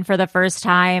Johan for the first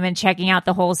time and checking out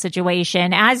the whole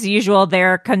situation. As usual,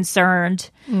 they're concerned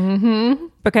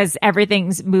because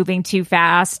everything's moving too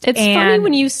fast. It's funny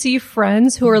when you see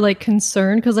friends who are like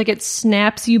concerned, because like it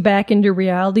snaps you back into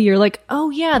reality. You're like, oh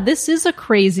yeah, this is a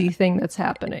crazy thing that's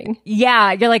happening.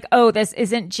 Yeah, you're like, oh, this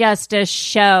isn't just a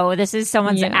show. This is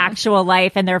someone's actual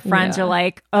life, and their friends are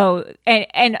like, oh,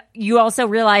 and you also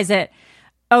realize that,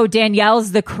 oh,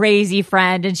 Danielle's the crazy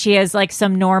friend, and she has like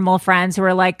some normal friends who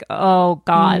are like, oh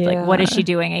God, like what is she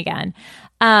doing again?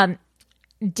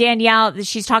 Danielle,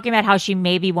 she's talking about how she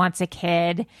maybe wants a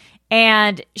kid,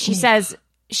 and she says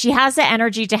she has the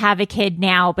energy to have a kid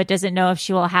now, but doesn't know if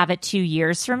she will have it 2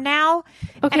 years from now.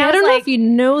 Okay, I don't know if you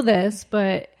know this,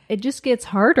 but it just gets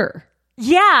harder.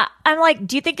 Yeah. I'm like,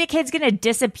 do you think the kid's going to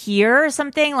disappear or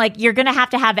something? Like, you're going to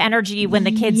have energy when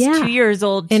the kid's 2 years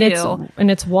old, too.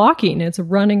 And it's walking. It's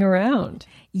running around.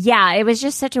 Yeah. It was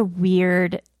just such a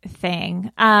weird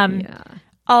thing.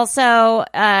 Also,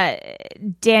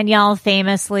 Danielle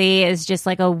famously is just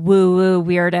like a woo-woo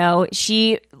weirdo.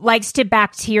 She likes to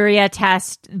bacteria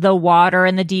test the water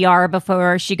in the DR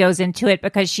before she goes into it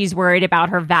because she's worried about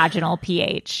her vaginal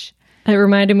pH. It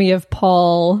reminded me of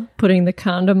Paul putting the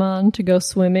condom on to go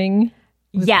swimming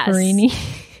with Perini.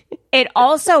 It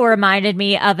also reminded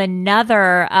me of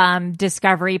another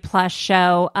Discovery Plus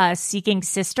show, Seeking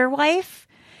Sister Wife.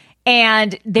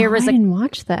 And I didn't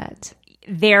watch that.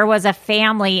 There was a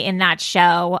family in that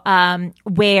show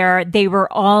where they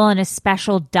were all on a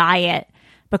special diet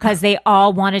because they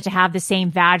all wanted to have the same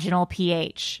vaginal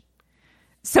pH.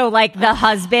 So like the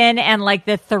husband and like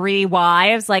the 3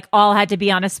 wives like all had to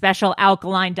be on a special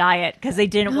alkaline diet because they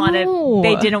didn't want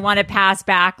to pass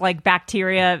back like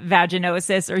bacteria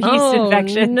vaginosis or yeast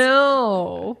infections.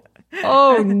 No.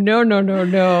 Oh,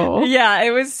 no. Yeah, it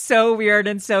was so weird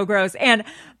and so gross.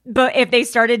 But if they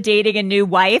started dating a new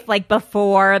wife, like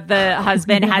before the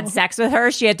husband had sex with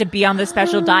her, she had to be on the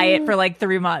special diet for like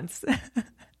 3 months.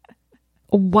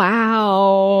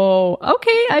 Wow.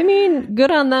 Okay. I mean,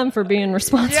 good on them for being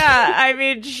responsible. Yeah. I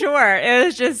mean, sure. It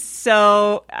was just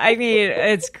so, I mean,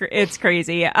 it's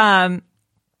crazy.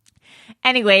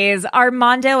 Anyways,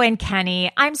 Armando and Kenny,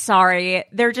 I'm sorry.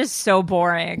 They're just so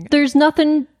boring. There's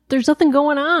nothing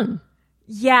going on.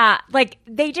 Yeah. Like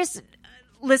they just,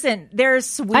 listen, they're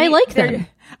sweet. I like them.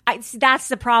 That's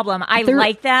the problem. I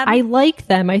like them. I like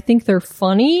them. I think they're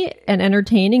funny and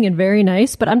entertaining and very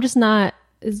nice, but I'm just not,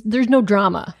 there's no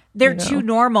drama. They're too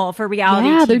normal for reality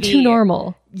TV. Yeah, they're too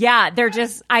normal. Yeah, they're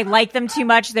just, I like them too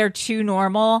much. They're too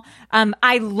normal.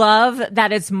 I love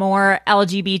that it's more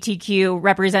LGBTQ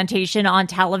representation on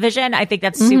television. I think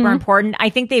that's super important. I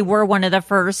think they were one of the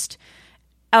first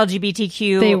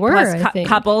LGBTQ plus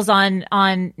couples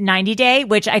on 90 Day,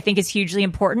 which I think is hugely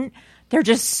important. They're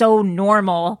just so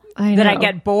normal that I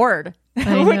get bored.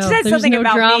 Which says something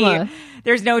about drama. me.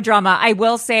 There's no drama. I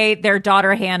will say their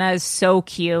daughter Hannah is so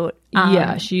cute.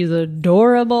 Yeah, she's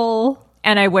adorable.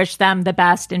 And I wish them the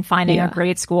best in finding a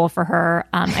great school for her.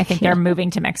 I think they're moving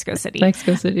to Mexico City. I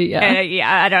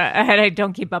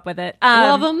don't keep up with it.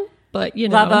 Love them, but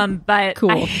love them, but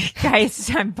cool.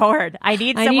 Guys, I'm bored. I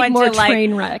need someone more to like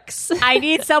train wrecks. I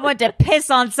need someone to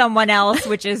piss on someone else,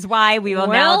 which is why we will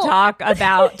now talk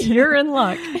about you're in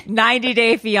luck. 90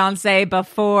 Day Fiancé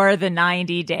before the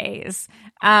 90 days.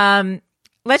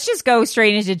 Let's just go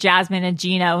straight into Jasmine and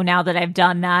Gino now that I've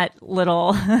done that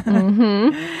little.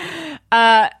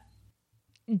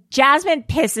 Jasmine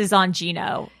pisses on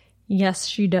Gino. Yes,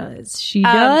 she does. She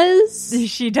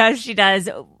does.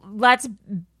 Let's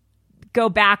go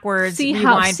backwards. See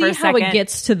how it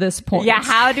gets to this point. Yeah,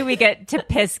 how do we get to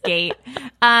Pissgate?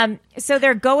 So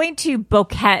they're going to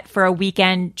Boquete for a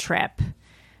weekend trip.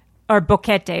 Or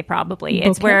Boquete, probably.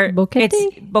 It's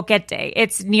Boquete.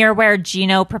 It's near where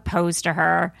Gino proposed to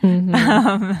her.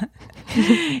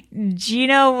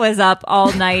 Gino was up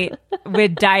all night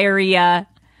with diarrhea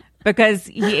because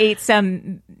he ate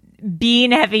some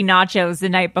bean-heavy nachos the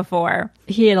night before.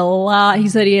 He ate a lot. He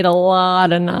said he ate a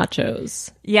lot of nachos.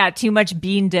 Yeah, too much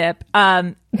bean dip.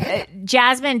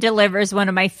 Jasmine delivers one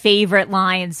of my favorite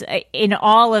lines in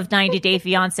all of 90 Day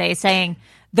Fiancé, saying,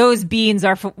 "Those beans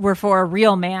were for a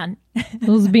real man."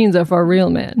 Those beans are for a real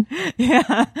man.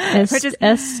 Yeah.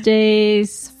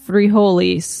 Estes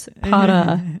frijoles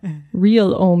para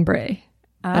real hombre.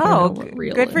 Oh,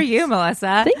 good for you,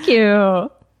 Melissa. Thank you.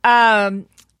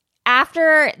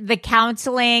 After the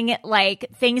counseling, like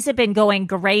things have been going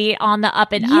great on the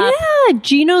up and up. Yeah,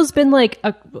 Gino's been like,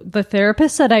 the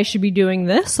therapist said I should be doing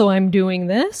this, so I'm doing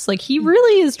this. Like he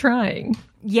really is trying.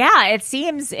 Yeah, it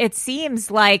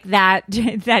seems like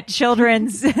that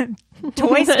children's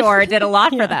toy store did a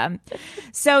lot for them.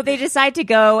 So they decide to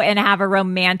go and have a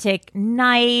romantic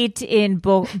night in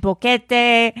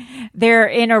Boquete. They're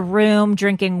in a room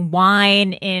drinking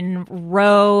wine in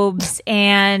robes,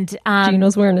 and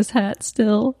Gino's wearing his hat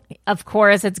still. Of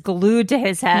course, it's glued to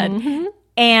his head.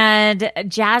 And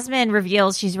Jasmine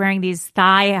reveals she's wearing these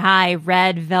thigh-high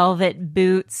red velvet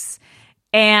boots.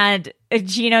 And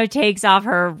Gino takes off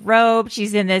her robe.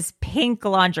 She's in this pink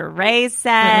lingerie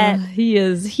set. He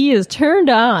is turned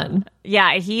on.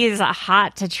 Yeah, he is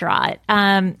hot to trot.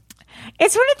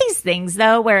 It's one of these things,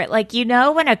 though, where, like,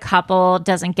 when a couple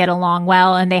doesn't get along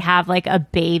well and they have, like, a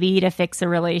baby to fix a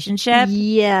relationship?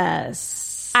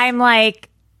 Yes. I'm like,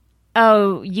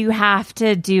 oh, you have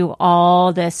to do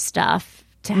all this stuff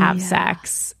to have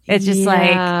sex. It's just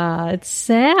it's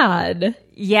sad.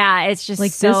 Yeah, it's just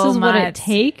like, so this is much. what it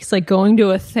takes. Like going to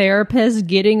a therapist,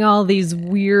 getting all these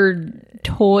weird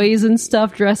toys and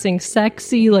stuff, dressing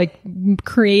sexy, like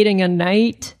creating a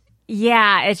night.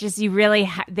 Yeah, it's just you really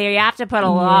they have to put a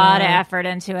lot of effort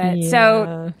into it. Yeah.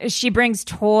 So she brings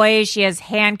toys. She has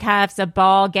handcuffs, a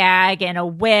ball gag, and a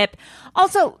whip.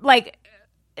 Also, like,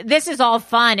 this is all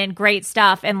fun and great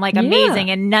stuff and like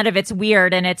amazing, and none of it's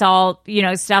weird, and it's all, you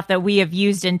know, stuff that we have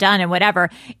used and done and whatever.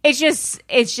 It's just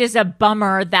a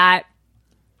bummer that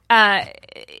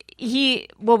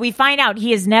we find out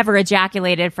he has never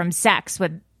ejaculated from sex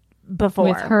with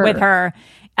her.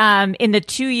 In the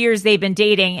 2 years they've been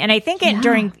dating. And I think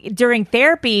during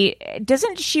therapy,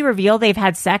 doesn't she reveal they've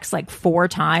had sex like 4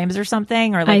 times or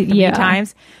something, or like 3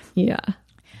 times? Yeah.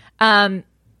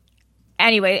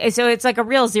 Anyway, so it's like a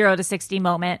real 0 to 60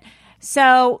 moment.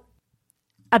 So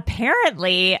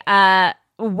apparently,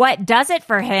 what does it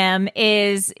for him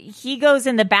is he goes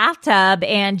in the bathtub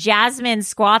and Jasmine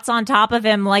squats on top of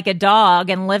him like a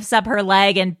dog and lifts up her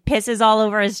leg and pisses all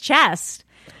over his chest.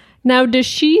 Now, does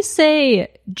she say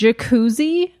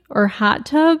jacuzzi or hot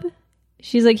tub?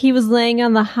 She's like, he was laying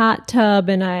on the hot tub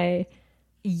and I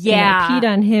peed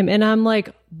on him. And I'm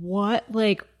like, what?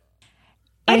 Like,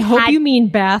 I hope you mean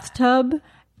bathtub.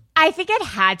 I think it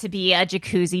had to be a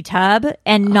jacuzzi tub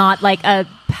and not like a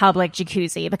public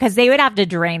jacuzzi, because they would have to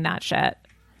drain that shit.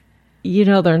 You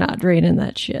know, they're not draining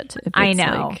that shit. I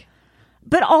know.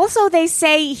 But also they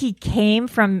say he came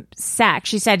from sex.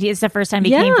 She said it's the first time he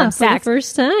came from sex. Yeah, for the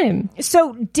first time.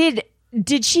 So did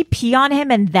she pee on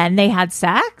him and then they had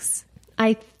sex?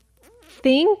 I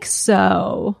think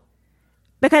so.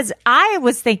 Because I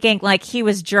was thinking like he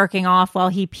was jerking off while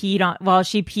she peed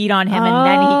on him and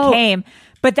then he came.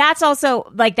 But that's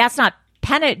also like that's not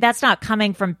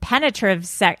coming from penetrative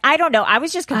sex. I don't know. I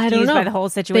was just confused by the whole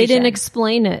situation. They didn't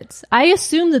explain it. I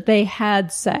assume that they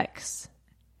had sex.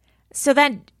 So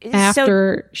then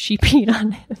after she peed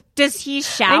on him. Does he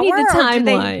shower? I need the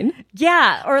timeline.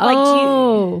 Or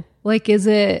like like is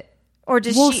it, or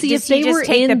does if they were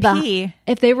in the pee?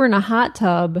 If they were in a hot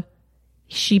tub,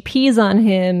 she pees on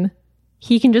him,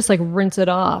 he can just like rinse it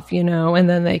off, you know, and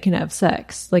then they can have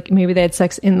sex. Like maybe they had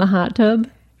sex in the hot tub.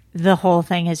 The whole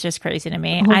thing is just crazy to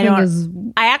me.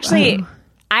 I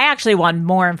actually want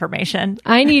more information.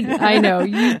 I know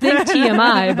you think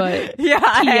TMI, but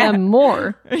TM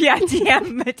more. Yeah,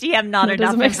 TM not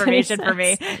enough information for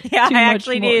me. Yeah, I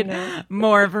actually need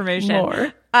more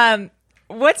information.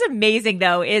 What's amazing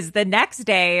though is the next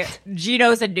day,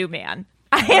 Gino's a new man.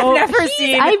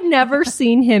 I've never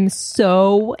seen him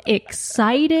so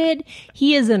excited.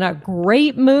 He is in a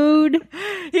great mood.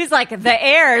 He's like, the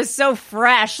air is so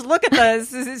fresh. Look at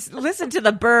this. Listen to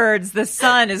the birds. The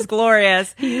sun is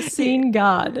glorious. He's seen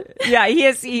God. Yeah, he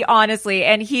is. He honestly,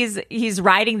 and he's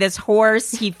riding this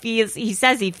horse. He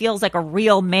says he feels like a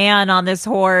real man on this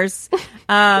horse. It's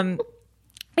incredible.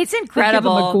 They give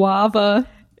him a guava.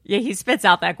 Yeah, he spits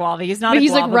out that guava. He's not. But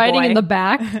he's like riding boy. In the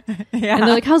back, and they're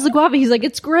like, "How's the guava?" He's like,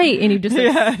 "It's great," and he just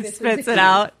spits it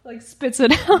out. Like spits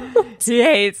it out. He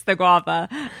hates the guava.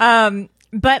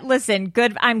 But listen,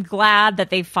 good. I'm glad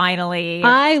that they finally.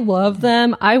 I love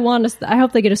them. I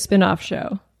hope they get a spin-off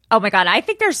show. Oh my God, I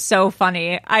think they're so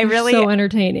funny. So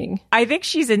entertaining. I think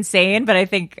she's insane, but I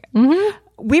think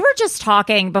we were just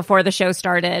talking before the show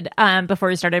started. Before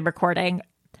we started recording,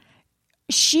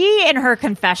 she in her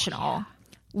confessional.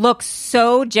 Looks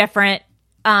so different,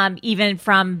 even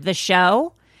from the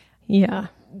show. Yeah.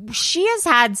 She has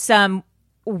had some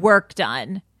work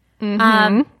done.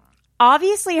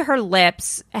 Obviously, her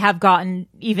lips have gotten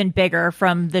even bigger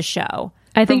from the show.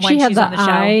 I think she had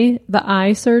the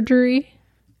eye surgery.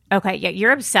 Okay, yeah,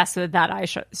 you're obsessed with that eye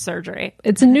surgery.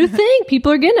 It's a new thing.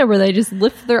 People are getting it where they just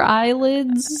lift their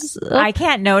eyelids up. I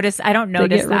don't notice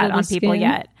that on people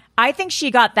yet. I think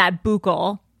she got that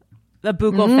buccal. The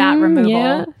buccal fat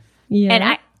removal. Yeah.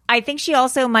 And I think she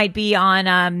also might be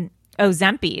on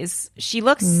Ozempi's. She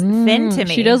looks thin to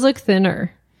me. She does look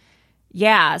thinner.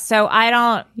 Yeah. So I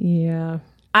don't. Yeah.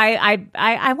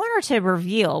 I want her to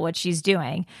reveal what she's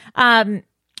doing.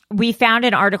 We found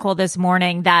an article this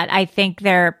morning that I think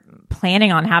they're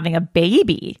planning on having a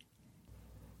baby.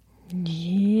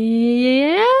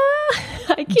 Yeah.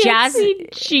 I can't see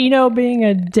Gino being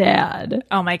a dad.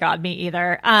 Oh my God, me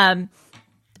either.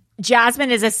 Jasmine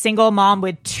is a single mom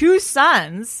with 2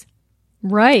 sons.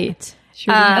 Right. She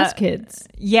already has kids.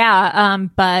 Yeah,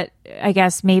 but I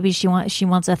guess maybe she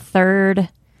wants a third.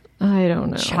 I don't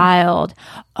know. Child.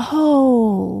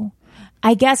 Oh,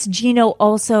 I guess Gino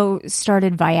also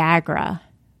started Viagra.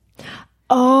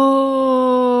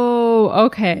 Oh,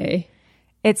 okay.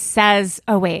 It says,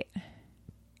 oh, wait.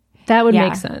 That would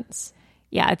make sense.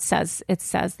 Yeah, it says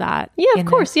that. Yeah, of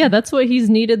course. Yeah, that's what he's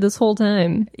needed this whole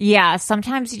time. Yeah,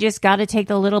 sometimes you just got to take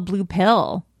the little blue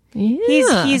pill.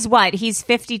 Yeah. He's what? He's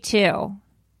 52.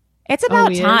 It's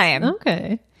about time.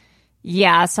 Okay.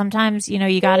 Yeah, sometimes,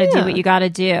 you got to do what you got to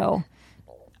do.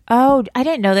 Oh, I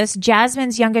didn't know this.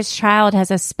 Jasmine's youngest child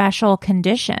has a special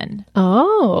condition.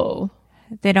 Oh.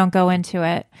 They don't go into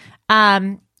it.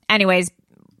 Anyways,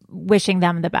 wishing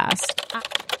them the best.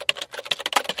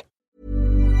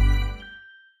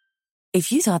 If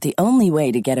you thought the only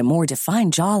way to get a more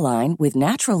defined jawline with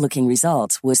natural-looking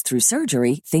results was through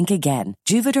surgery, think again.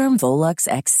 Juvederm Volux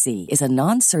XC is a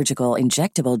non-surgical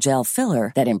injectable gel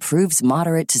filler that improves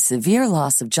moderate to severe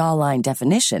loss of jawline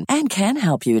definition and can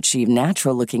help you achieve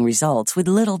natural-looking results with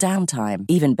little downtime.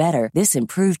 Even better, this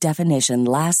improved definition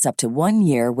lasts up to 1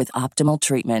 year with optimal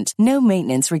treatment. No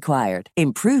maintenance required.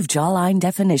 Improve jawline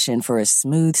definition for a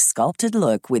smooth, sculpted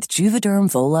look with Juvederm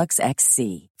Volux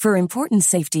XC. For important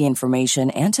safety information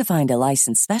and to find a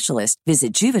licensed specialist,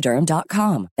 visit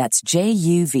Juvederm.com. That's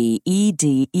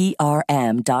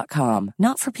JUVEDERM.com.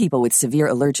 Not for people with severe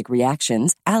allergic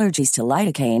reactions, allergies to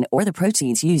lidocaine, or the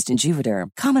proteins used in Juvederm.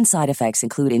 Common side effects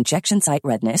include injection site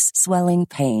redness, swelling,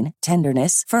 pain,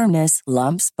 tenderness, firmness,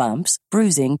 lumps, bumps,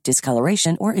 bruising,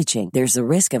 discoloration, or itching. There's a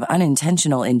risk of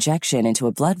unintentional injection into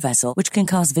a blood vessel, which can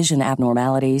cause vision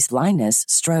abnormalities, blindness,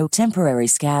 stroke, temporary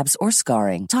scabs, or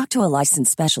scarring. Talk to a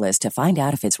licensed specialist to find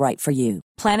out if it's right for you.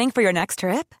 Planning for your next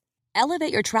trip?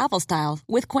 Elevate your travel style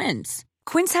with Quince.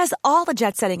 Quince has all the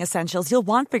jet-setting essentials you'll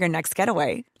want for your next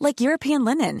getaway, like European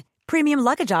linen, premium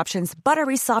luggage options,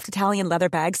 buttery soft Italian leather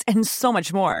bags, and so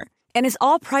much more. And is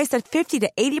all priced at 50 to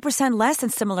 80% less than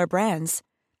similar brands.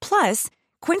 Plus,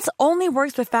 Quince only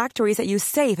works with factories that use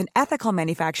safe and ethical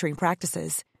manufacturing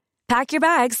practices. Pack your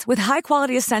bags with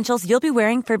high-quality essentials you'll be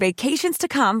wearing for vacations to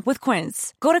come with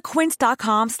Quince. Go to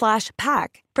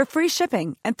quince.com/pack for free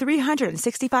shipping and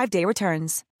 365-day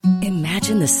returns.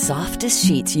 Imagine the softest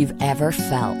sheets you've ever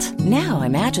felt. Now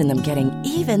imagine them getting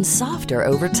even softer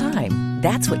over time.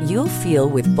 That's what you'll feel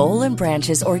with Boll &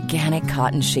 Branch's organic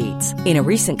cotton sheets. In a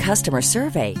recent customer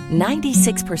survey,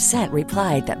 96%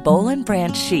 replied that Boll &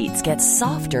 Branch sheets get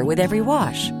softer with every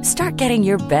wash. Start getting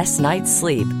your best night's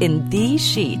sleep in these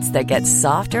sheets that get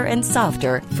softer and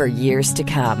softer for years to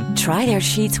come. Try their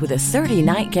sheets with a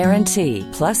 30-night guarantee.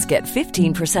 Plus, get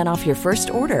 15% off your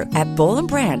first order at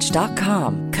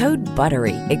bollandbranch.com. Code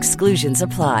BUTTERY. Exclusions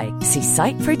apply. See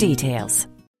site for details.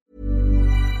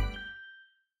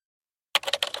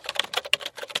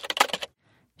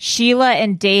 Sheila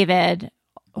and David,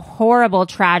 horrible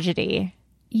tragedy.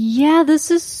 Yeah,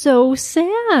 this is so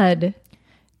sad.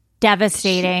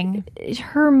 Devastating.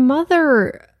 Her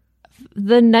mother,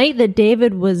 the night that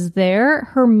David was there,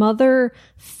 her mother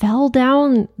fell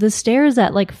down the stairs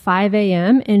at like 5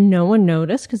 a.m. and no one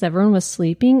noticed because everyone was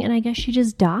sleeping. And I guess she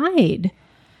just died.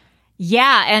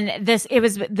 Yeah, and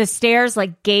the stairs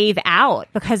like gave out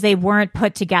because they weren't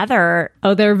put together.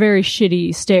 Oh, they're very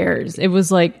shitty stairs. It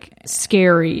was like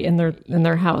scary in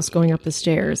their house going up the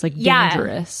stairs, like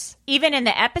dangerous. Even in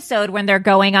the episode when they're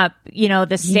going up,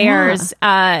 the stairs,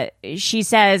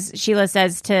 Sheila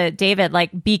says to David,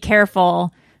 like, be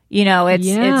careful.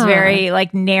 It's very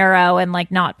like narrow and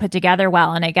like not put together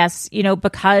well. And I guess,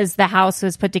 because the house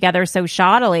was put together so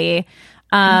shoddily.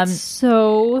 It's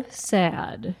so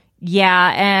sad.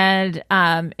 Yeah, and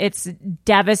it's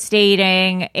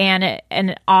devastating and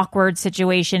an awkward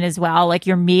situation as well. Like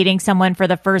you're meeting someone for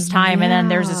the first time and then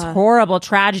there's this horrible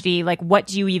tragedy. Like what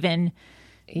do you even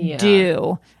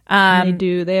do?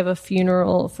 They have a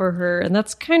funeral for her and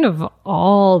that's kind of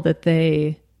all that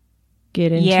they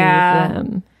get into with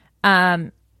them.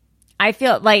 I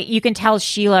feel like you can tell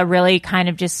Sheila really kind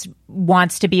of just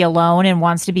wants to be alone and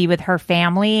wants to be with her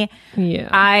family. Yeah.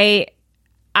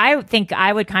 I think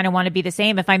I would kind of want to be the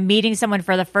same. If I'm meeting someone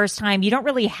for the first time, you don't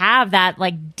really have that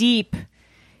like deep.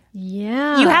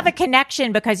 Yeah. You have a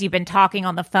connection because you've been talking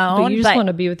on the phone. But you just want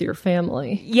to be with your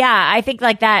family. Yeah. I think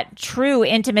like that true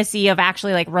intimacy of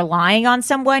actually like relying on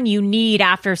someone you need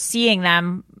after seeing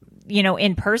them,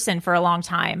 in person for a long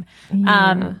time.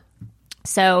 Yeah.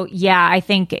 So yeah, I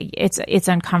think it's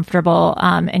uncomfortable.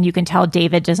 And you can tell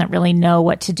David doesn't really know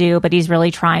what to do, but he's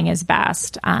really trying his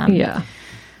best. Yeah.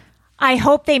 I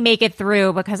hope they make it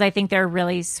through because I think they're a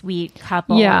really sweet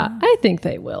couple. Yeah, I think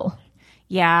they will.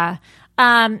 Yeah.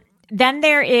 Then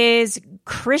there is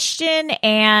Christian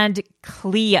and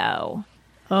Cleo.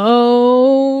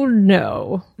 Oh,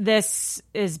 no. This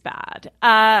is bad.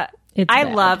 I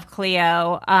love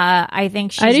Cleo. I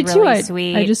think she's really too.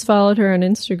 sweet. I just followed her on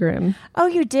Instagram. Oh,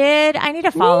 you did? I need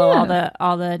to follow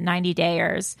all the 90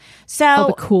 dayers. So all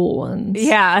the cool ones.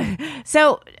 Yeah.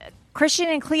 So Christian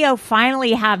and Cleo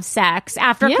finally have sex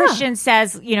after Christian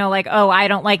says, like, oh, I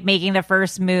don't like making the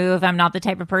first move. I'm not the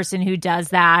type of person who does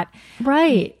that.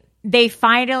 Right. They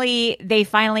finally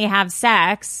have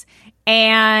sex,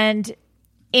 and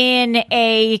in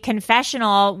a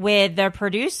confessional with the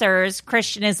producers,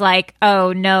 Christian is like,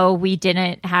 oh no, we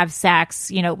didn't have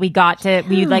sex.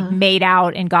 We made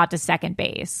out and got to second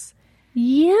base.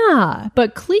 Yeah.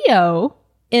 But Cleo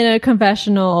in a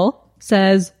confessional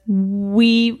says,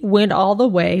 we went all the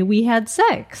way. We had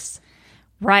sex.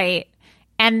 Right.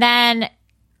 And then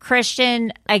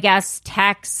Christian, I guess,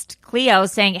 texts Cleo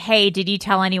saying, hey, did you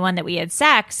tell anyone that we had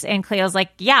sex? And Cleo's like,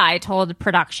 yeah, I told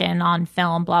production on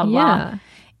film, blah, blah, blah.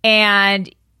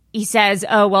 And he says,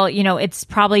 oh, well, it's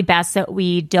probably best that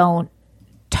we don't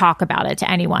talk about it to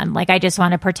anyone. Like, I just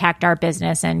want to protect our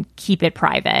business and keep it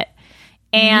private.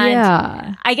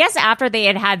 And I guess after they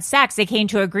had sex, they came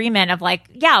to agreement of like,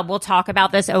 yeah, we'll talk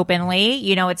about this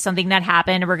openly. It's something that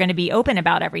happened. We're going to be open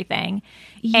about everything.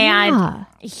 And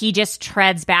he just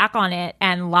treads back on it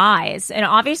and lies. And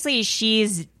obviously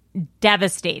she's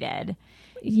devastated.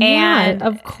 Yeah, and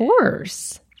of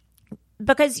course.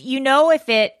 Because if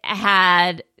it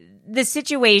had the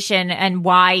situation and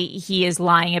why he is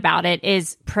lying about it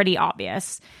is pretty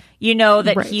obvious.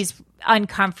 That he's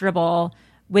uncomfortable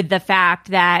with the fact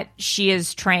that she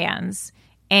is trans,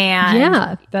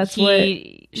 and that's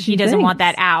he doesn't want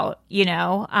that out,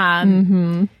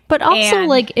 But also,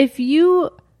 like, if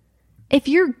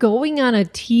you're going on a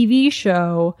TV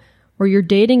show or you're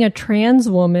dating a trans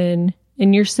woman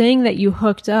and you're saying that you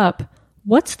hooked up,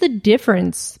 what's the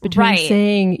difference between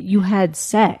saying you had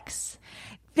sex?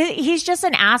 He's just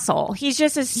an asshole. He's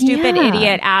just a stupid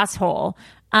idiot asshole.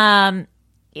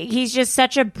 He's just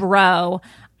such a bro.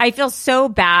 I feel so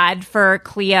bad for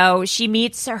Cleo. She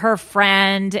meets her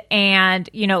friend and,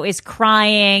 is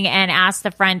crying and asks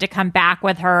the friend to come back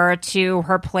with her to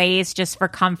her place just for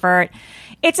comfort.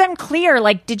 It's unclear.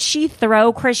 Like, did she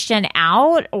throw Christian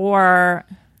out or?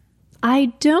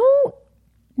 I don't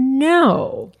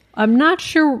know. I'm not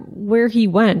sure where he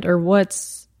went or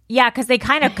what's. Yeah, because they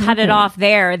kind of cut it off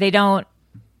there. They don't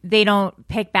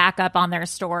pick back up on their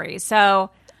story.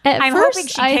 So I'm hoping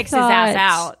she kicks his ass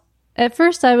out. At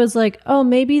first, I was like, oh,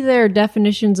 maybe their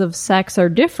definitions of sex are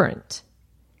different.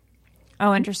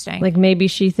 Oh, interesting. Like, maybe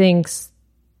she thinks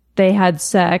they had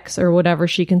sex or whatever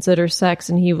she considers sex,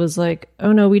 and he was like,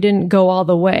 oh, no, we didn't go all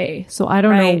the way. So I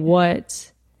don't know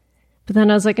what. But then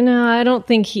I was like, no, I don't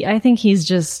think I think he's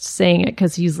just saying it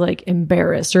because he's, like,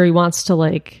 embarrassed or he wants to,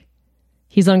 like,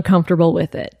 he's uncomfortable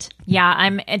with it. Yeah,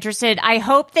 I'm interested. I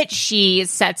hope that she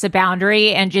sets a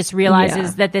boundary and just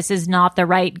realizes that this is not the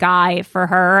right guy for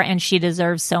her and she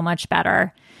deserves so much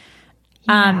better.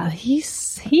 Yeah, he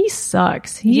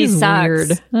sucks. He sucks.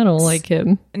 Weird. I don't like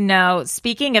him. No.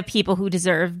 Speaking of people who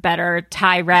deserve better,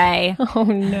 Tyree. Oh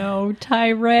no,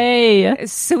 Tyree.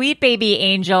 Sweet baby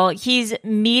angel. He's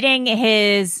meeting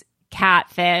his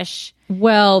catfish.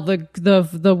 Well, the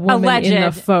woman Alleged. In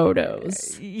the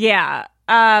photos. Yeah.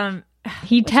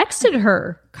 He texted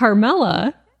her,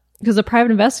 Carmela, because a private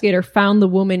investigator found the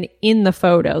woman in the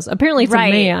photos. Apparently it's a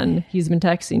man he's been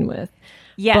texting with.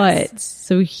 Yes. But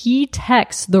so he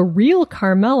texts the real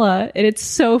Carmela, and it's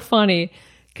so funny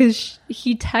because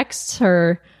he texts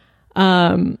her,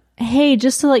 hey,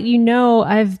 just to let you know,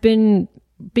 I've been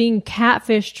being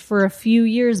catfished for a few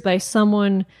years by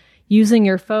someone using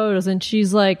your photos. And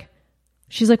she's like,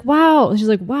 wow. She's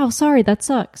like, wow, sorry, that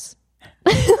sucks.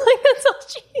 Like, that's all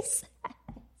she said.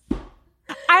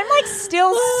 I'm like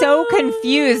still so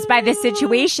confused by this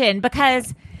situation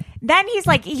because then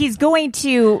he's going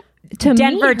to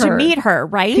Denver to meet her,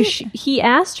 right? He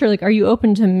asked her, like, are you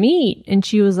open to meet? And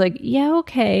she was like, yeah,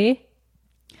 okay.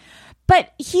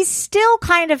 But he still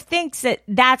kind of thinks that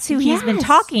that's who he's been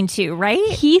talking to, right?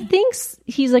 He thinks,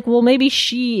 he's like, well, maybe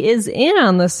she is in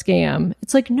on the scam.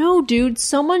 It's like, no, dude,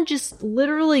 someone just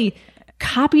literally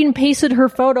copied and pasted her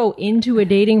photo into a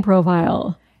dating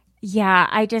profile. Yeah,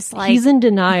 I just like... He's in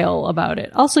denial about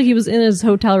it. Also, he was in his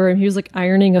hotel room. He was like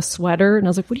ironing a sweater. And I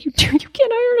was like, what are you doing? You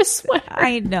can't iron a sweater.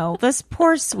 I know. This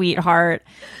poor sweetheart.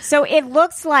 So it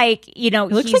looks like, it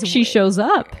looks like she shows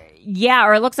up. Yeah,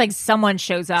 or it looks like someone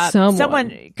shows up. Someone,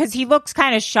 because he looks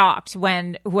kind of shocked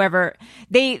when whoever...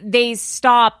 They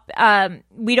stop...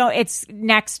 It's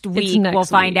next week. We'll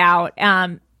find out.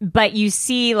 But you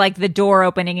see like the door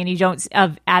opening and you don't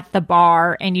at the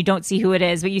bar and you don't see who it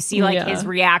is, but you see like his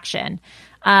reaction.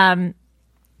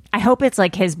 I hope it's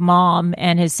like his mom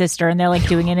and his sister, and they're like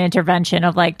doing an intervention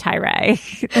of like Tyree.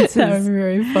 That would be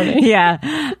very funny.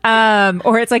 Yeah.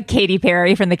 Or it's like Katy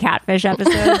Perry from the Catfish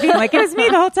episode being like, it was me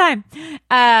the whole time.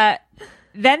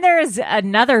 Then there's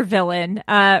another villain,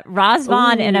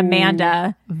 Razvan and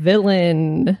Amanda.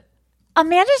 Villain.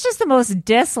 Amanda's just the most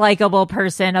dislikable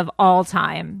person of all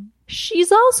time.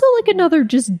 She's also like another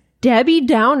just Debbie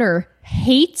Downer.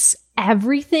 Hates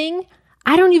everything.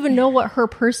 I don't even know what her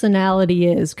personality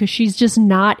is because she's just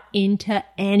not into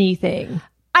anything.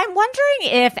 I'm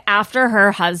wondering if after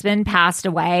her husband passed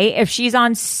away, if she's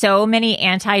on so many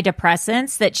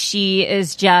antidepressants that she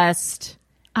is just...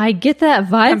 I get that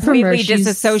vibe from her. Completely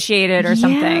disassociated or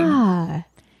something. Yeah.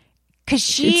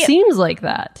 Because it seems like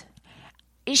that.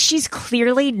 She's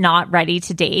clearly not ready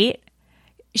to date.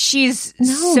 She's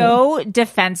so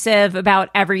defensive about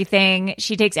everything.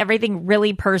 She takes everything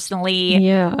really personally.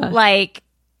 Yeah. Like,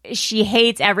 she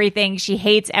hates everything. She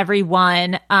hates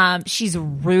everyone. She's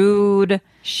rude.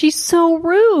 She's so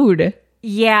rude.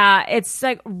 Yeah. It's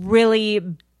like really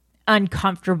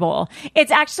uncomfortable.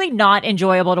 It's actually not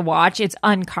enjoyable to watch. It's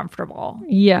uncomfortable.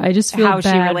 Yeah. I just feel how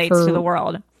bad she relates for to the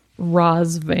world.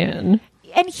 Razvan.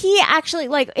 And he actually,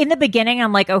 like, in the beginning,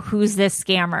 I'm like, oh, who's this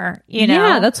scammer? You know?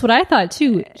 Yeah, that's what I thought,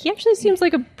 too. He actually seems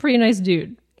like a pretty nice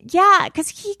dude. Yeah, because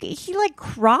he like,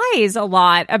 cries a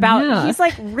lot about, he's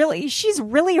like, really, she's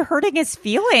really hurting his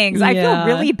feelings. Yeah. I feel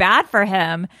really bad for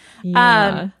him.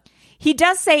 Yeah. He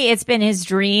does say it's been his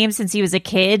dream since he was a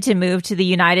kid to move to the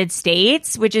United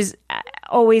States, which is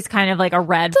always kind of like a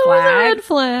red flag. A red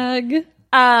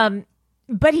flag.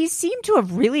 But he seemed to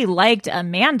have really liked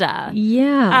Amanda.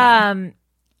 Yeah.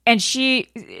 And she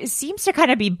seems to kind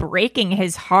of be breaking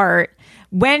his heart.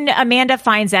 When Amanda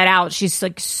finds that out, she's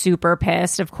like super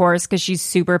pissed, of course, because she's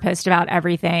super pissed about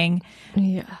everything.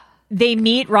 Yeah. They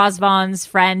meet Razvan's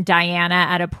friend Diana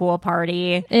at a pool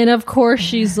party. And of course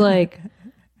she's like,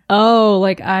 oh,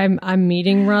 like I'm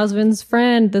meeting Razvan's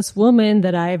friend, this woman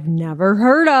that I've never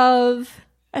heard of.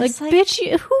 Like,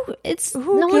 bitch,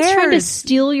 who no one's trying to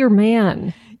steal your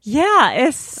man. Yeah,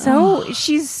 it's so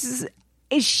she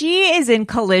is in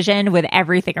collision with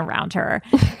everything around her.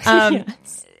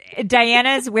 Yes.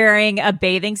 Diana is wearing a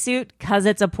bathing suit because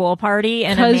it's a pool party,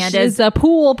 and Amanda's a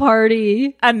pool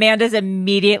party. Amanda's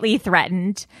immediately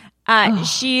threatened.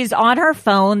 She's on her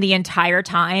phone the entire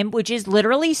time, which is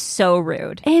literally so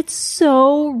rude. It's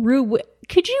so rude.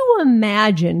 Could you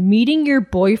imagine meeting your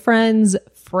boyfriend's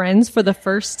friends for the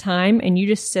first time and you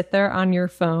just sit there on your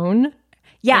phone?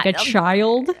 Yeah, like a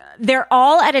child. They're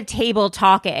all at a table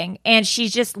talking, and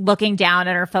she's just looking down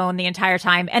at her phone the entire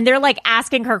time. And they're like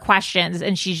asking her questions,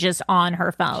 and she's just on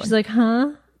her phone. She's like,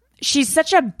 huh? She's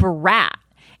such a brat.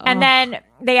 And then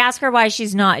they ask her why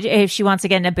she's not, if she wants to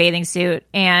get in a bathing suit.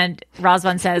 And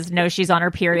Razvan says, no, she's on her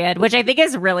period, which I think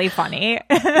is really funny.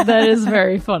 That is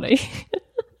very funny.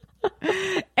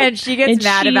 And she gets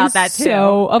mad about that too.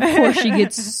 So, of course, she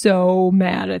gets so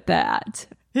mad at that.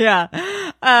 Yeah.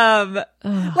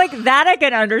 Like that I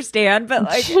can understand, but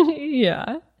like,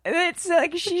 yeah. It's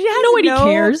like she has nobody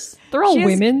cares. They're all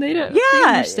women. They don't they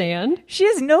understand. She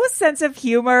has no sense of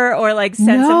humor or like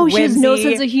sense of whimsy. She has no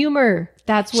sense of humor.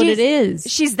 That's what it is.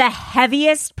 She's the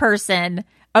heaviest person,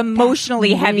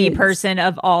 emotionally heavy person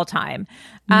of all time.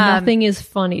 Nothing is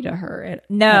funny to her at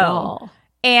all.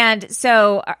 And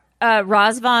so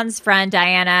Razvan's friend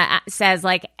Diana says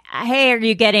like, hey, are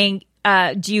you getting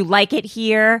do you like it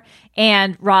here?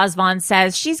 And Razvan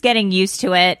says she's getting used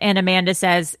to it. And Amanda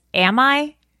says, am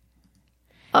I?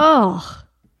 Oh.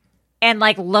 And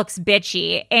like looks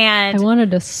bitchy. And I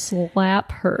wanted to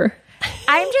slap her.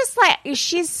 I'm just like,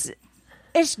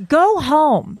 go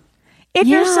home. If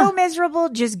you're so miserable,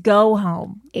 just go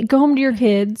home. Go home to your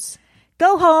kids.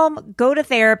 Go home, go to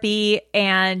therapy,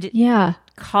 and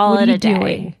call it a day.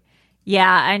 Doing?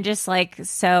 Yeah, I'm just like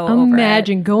so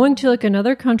imagine going to like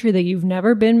another country that you've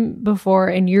never been before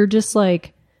and you're just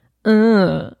like,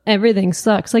 everything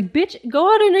sucks. Like, bitch,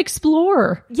 go out and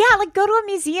explore. Yeah, like go to a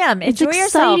museum, enjoy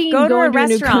yourself, go to a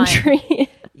restaurant.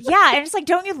 Yeah, and it's like,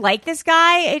 don't you like this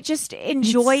guy? Just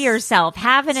enjoy yourself,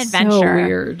 have an adventure. So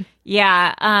weird.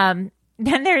 Yeah.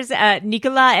 Then there's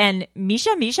Nicola and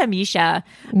Misha.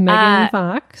 Megan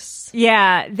Fox.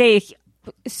 Yeah,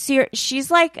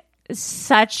 she's like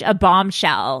such a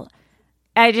bombshell.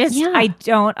 I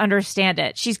don't understand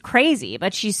it. She's crazy,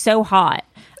 but she's so hot.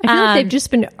 I feel like they've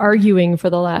just been arguing for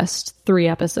the last 3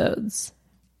 episodes.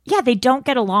 Yeah, they don't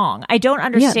get along. I don't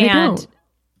understand. Yeah, they don't.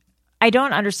 I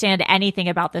don't understand anything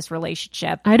about this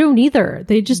relationship. I don't either.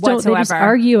 They just don't. They just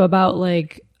argue about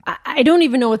like, I don't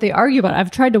even know what they argue about.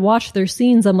 I've tried to watch their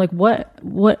scenes. I'm like,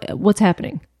 what's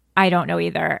happening? I don't know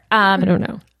either. I don't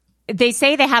know. they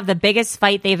say they have the biggest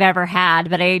fight they've ever had,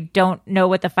 but I don't know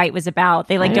what the fight was about.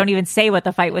 They don't even say what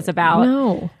the fight was about.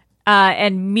 No.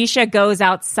 And Misha goes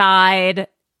outside,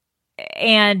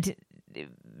 and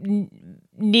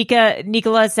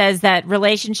Nicola says that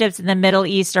relationships in the Middle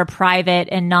East are private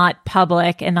and not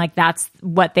public. And like, that's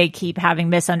what they keep having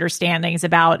misunderstandings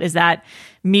about, is that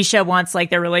Misha wants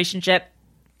like their relationship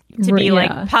to be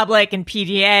like public and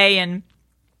PDA. And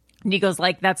Nico's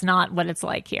like, that's not what it's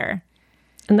like here.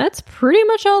 And that's pretty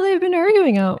much all they've been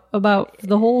arguing about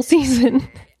the whole season.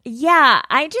 Yeah,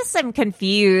 I just am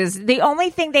confused. The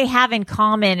only thing they have in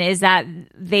common is that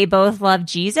they both love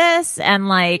Jesus, and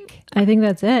like, I think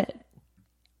that's it.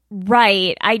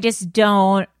 Right. I just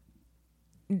don't.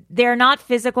 They're not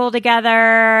physical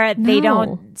together. No. They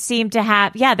don't seem to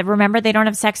have. Yeah, remember, they don't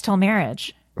have sex till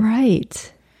marriage.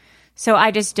 Right. So I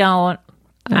just don't.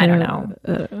 I don't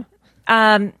know.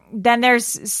 Then there's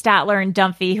Statler and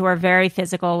Dunphy, who are very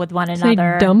physical with one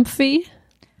another. Dunphy?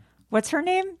 What's her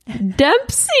name?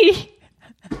 Dempsey.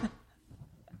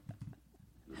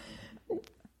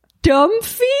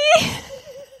 Dunphy?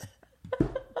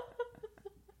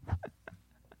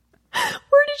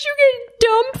 Where did you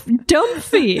get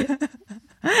Dunphy?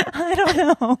 I don't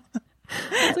know.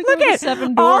 Like look at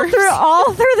Seven all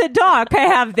Dwarfs. through the doc. I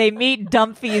have they meet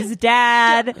Dunphy's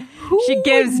dad. Who she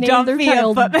gives Dunphy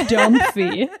a foot.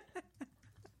 Dunphy.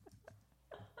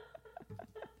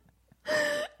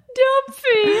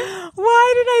 Dumpy.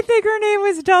 Why did I think her name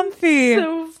was Dunphy?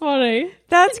 So funny.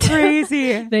 That's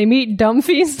crazy. They meet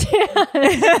Dunphy's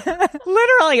dad.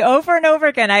 Literally over and over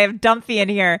again. I have Dunphy in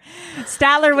here.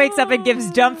 Statler wakes up and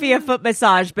gives Dunphy a foot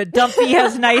massage, but Dunphy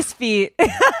has nice feet.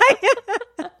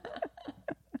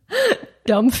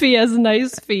 Dunphy has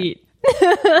nice feet.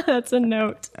 That's a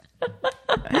note.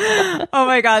 Oh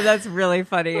my God, that's really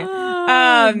funny.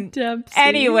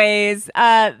 Anyways,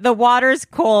 the water's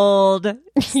cold.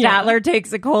 Statler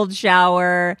takes a cold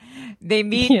shower. They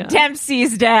meet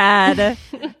Dempsey's dad.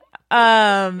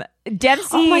 Dempsey's.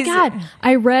 Oh my God.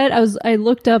 I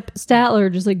looked up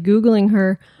Statler, just like Googling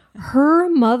her. Her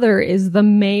mother is the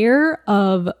mayor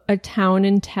of a town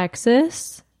in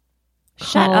Texas.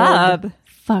 Shut up.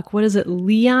 Fuck, what is it?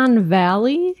 Leon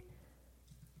Valley?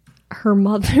 Her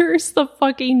mother's the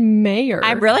fucking mayor.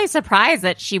 I'm really surprised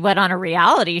that she went on a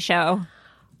reality show.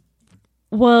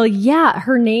 Well, yeah,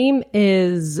 her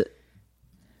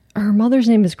mother's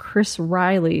name is Chris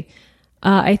Riley.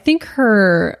 I think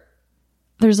there's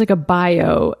like a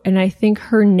bio, and I think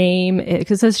her name,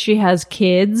 because it says she has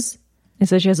kids. It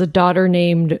says she has a daughter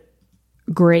named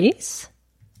Grace.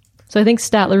 So I think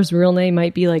Statler's real name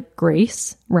might be like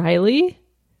Grace Riley.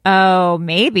 Oh,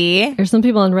 maybe. There's some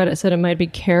people on Reddit said it might be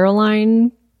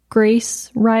Caroline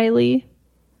Grace Riley,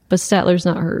 but Statler's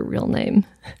not her real name.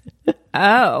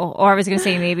 Oh, or I was going to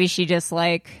say maybe she just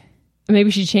like... Maybe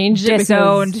she changed it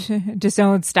disowned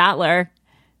Statler.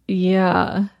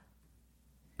 Yeah.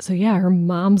 So yeah, her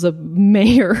mom's a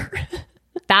mayor.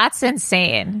 That's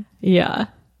insane. Yeah.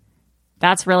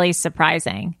 That's really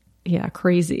surprising. Yeah,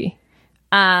 crazy.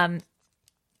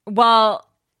 Well,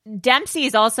 Dempsey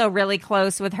is also really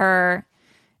close with her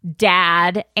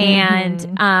dad,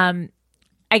 and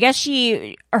I guess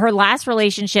her last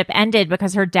relationship ended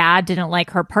because her dad didn't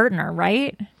like her partner,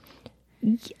 right?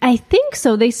 I think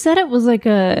so. They said it was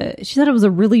she said it was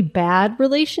a really bad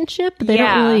relationship, but they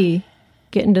don't really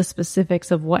get into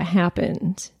specifics of what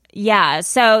happened. Yeah,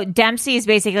 so Dempsey is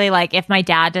basically like, if my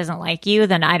dad doesn't like you,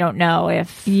 then I don't know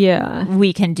if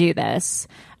we can do this.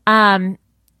 And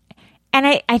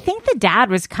I think the dad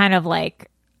was kind of like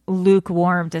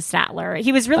lukewarm to Statler.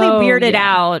 He was really weirded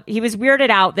out. He was weirded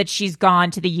out that she's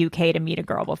gone to the UK to meet a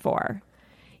girl before.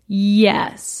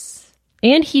 Yes.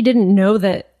 And he didn't know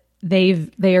that they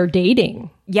are dating.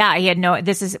 Yeah, he had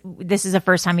this is the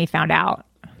first time he found out.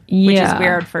 Which is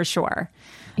weird for sure.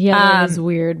 Yeah, that is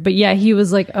weird. But yeah, he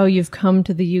was like, "Oh, you've come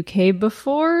to the UK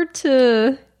before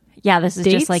to this is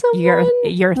just like someone?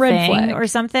 your Red thing flag. or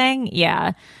something."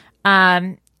 Yeah.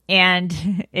 And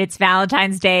it's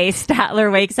Valentine's Day.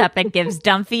 Statler wakes up and gives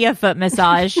Dunphy a foot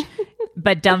massage,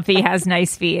 but Dunphy has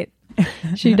nice feet.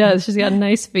 She does. She's got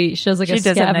nice feet. She does like a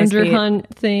scavenger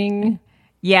hunt thing.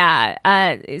 Yeah.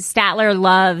 Statler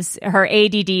loves her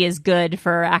ADD is good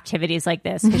for activities like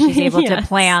this because she's able to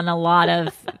plan a lot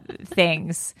of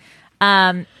things.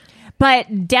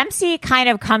 But Dempsey kind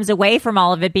of comes away from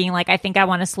all of it being like, I think I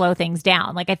want to slow things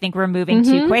down. Like, I think we're moving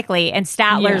too quickly. And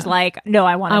Statler's like, no,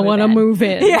 I want to move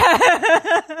in. Yeah.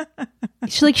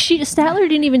 Statler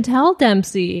didn't even tell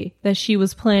Dempsey that she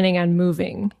was planning on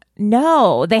moving.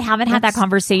 No, they haven't had that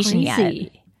conversation yet.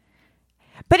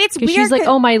 But it's weird. She's like,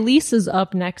 oh, my lease is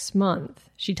up next month.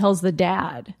 She tells the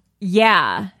dad.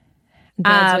 Yeah.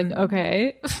 Dad's like,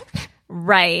 okay.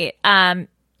 Right.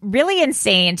 Really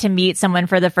insane to meet someone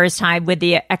for the first time with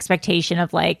the expectation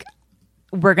of like,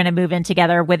 we're going to move in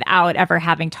together without ever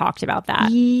having talked about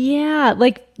that. Yeah.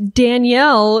 Like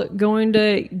Danielle going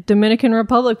to Dominican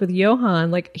Republic with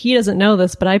Johan. Like, he doesn't know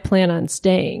this, but I plan on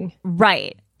staying.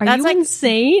 Right. That's you like,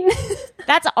 insane?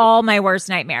 That's all my worst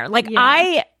nightmare. Like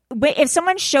if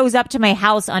someone shows up to my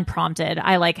house unprompted,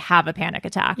 I like have a panic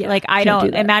attack. Yeah, like I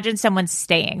don't imagine someone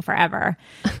staying forever.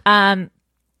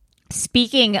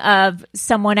 Speaking of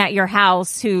someone at your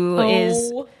house who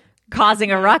is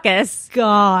causing a ruckus.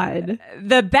 God.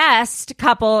 The best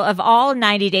couple of all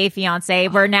 90 Day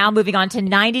Fiancé. We're now moving on to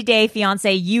 90 Day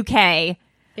Fiancé UK.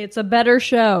 It's a better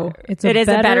show. It is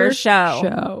a better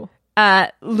show.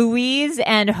 Louise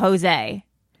and Jose.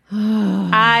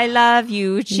 I love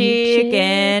you,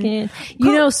 chicken.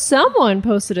 You know, someone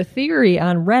posted a theory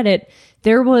on Reddit.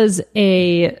 There was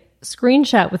a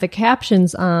screenshot with the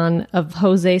captions on of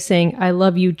Jose saying, I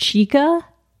love you, chica.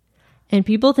 And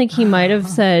people think he might have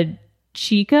said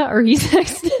chica, or he's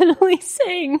accidentally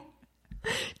saying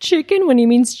chicken when he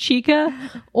means chica,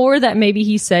 or that maybe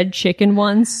he said chicken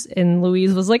once and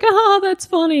Louise was like, oh, that's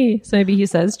funny. So maybe he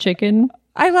says chicken.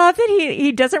 I love that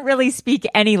he doesn't really speak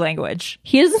any language.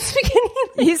 He doesn't speak any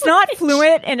language. He's not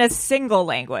fluent in a single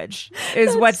language,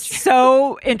 is what's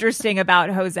so interesting about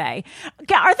Jose.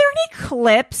 Are there any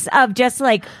clips of just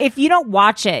like, if you don't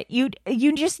watch it, you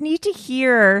just need to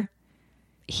hear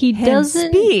he him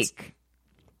doesn't speak.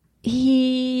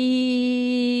 He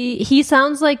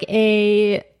sounds like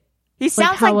he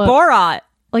sounds like Borat.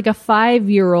 Like a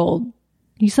 5-year-old.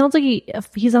 He sounds like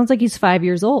he's 5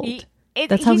 years old.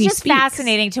 That's how he just speaks.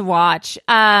 Fascinating to watch.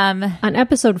 On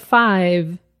episode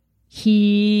 5,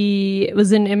 he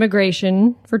was in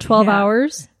immigration for 12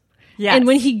 hours. Yes. And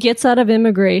when he gets out of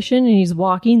immigration and he's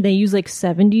walking, they use like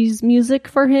 70s music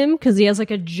for him because he has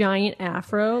like a giant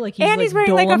afro. Like he's he's wearing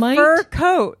Dolomite. Like a fur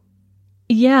coat.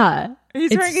 Yeah.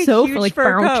 He's wearing a huge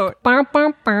fur coat.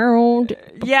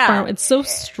 Yeah. It's so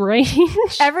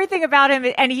strange. Everything about him.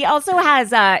 And he also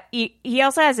has he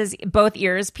also has his both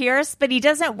ears pierced, but he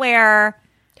doesn't wear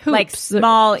hoops, like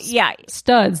small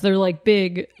studs. They're like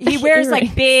big. He wears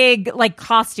like big like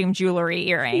costume jewelry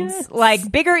earrings. Like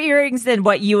bigger earrings than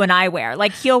what you and I wear.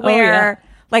 Like he'll wear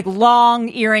like long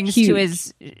earrings to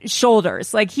his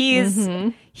shoulders. Like he's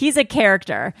a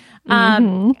character.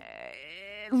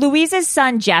 Louise's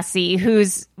son, Jesse,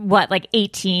 who's like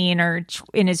 18 or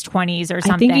in his 20s or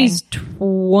something. I think he's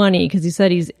 20 because he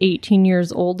said he's 18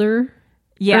 years older.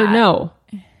 Yeah. Or no,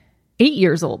 8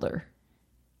 years older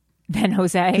than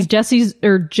Jose. Because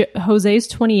Jose's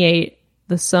 28.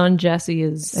 The son, Jesse,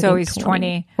 is he's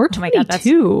 20. Or 22. My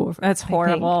God, that's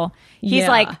horrible. He's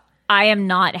like, I am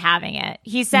not having it.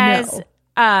 He says,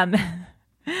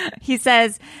 he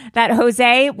says that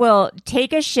Jose will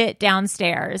take a shit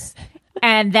downstairs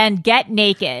and then get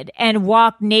naked and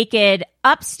walk naked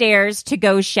upstairs to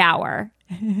go shower.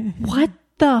 What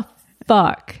the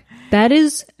fuck? That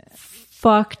is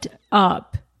fucked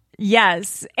up.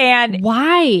 Yes. And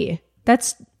why?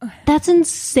 That's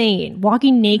insane.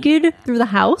 Walking naked through the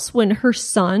house when her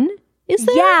son is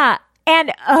there? Yeah.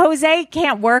 And Jose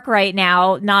can't work right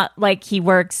now. Not like he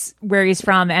works where he's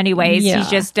from anyways. Yeah. He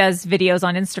just does videos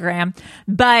on Instagram.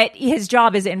 But his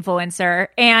job is influencer.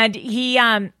 And he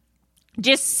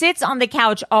just sits on the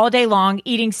couch all day long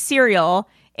eating cereal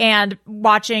and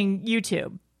watching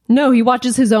YouTube. No, he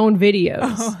watches his own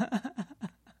videos.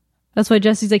 That's why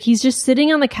Jesse's like, he's just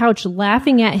sitting on the couch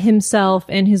laughing at himself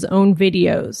and his own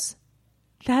videos.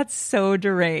 That's so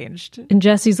deranged. And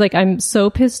Jesse's like, I'm so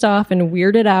pissed off and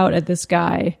weirded out at this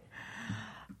guy.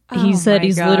 He said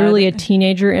he's literally a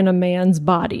teenager in a man's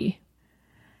body.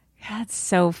 That's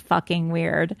so fucking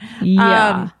weird.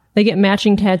 Yeah. They get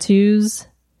matching tattoos.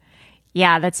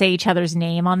 Yeah, that say each other's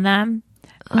name on them.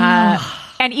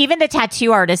 And even the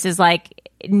tattoo artist is like,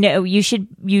 no, you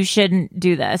shouldn't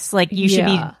do this. Like, you should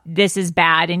be, this is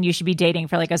bad, and you should be dating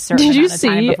for like a certain amount of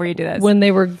time before you do this. When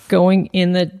they were going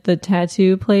in the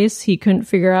tattoo place, he couldn't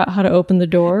figure out how to open the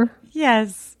door?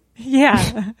 Yes.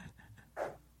 Yeah.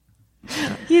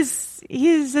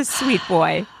 He's a sweet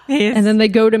boy. And then they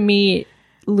go to meet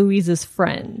Louise's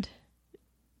friend.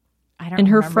 And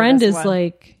her friend is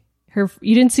like,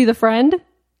 you didn't see the friend?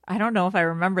 I don't know if I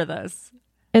remember this.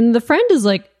 And the friend is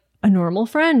like a normal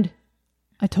friend.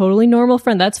 A totally normal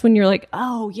friend. That's when you're like,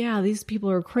 oh yeah, these people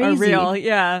are crazy. Real,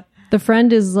 yeah. The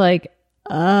friend is like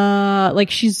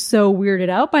she's so weirded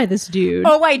out by this dude.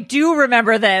 Oh, I do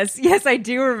remember this. Yes, I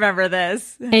do remember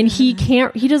this. And he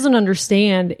doesn't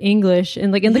understand English.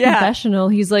 And like in the confessional,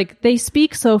 he's like, they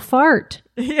speak so fart.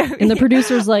 Yeah, and the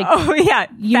producer's like, oh yeah,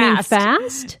 you mean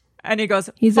fast? And he goes,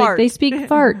 he's fart. like, they speak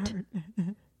fart.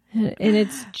 And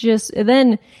it's just,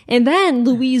 and then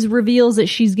Louise reveals that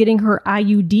she's getting her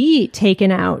IUD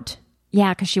taken out.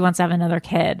 Yeah, because she wants to have another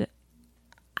kid.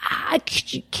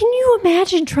 Can you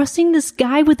imagine trusting this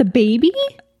guy with a baby?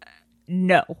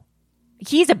 No.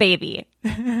 He's a baby.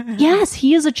 Yes,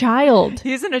 he is a child.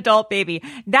 He's an adult baby.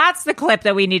 That's the clip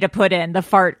that we need to put in, the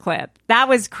fart clip. That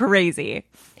was crazy.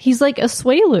 He's like a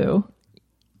Swaloo.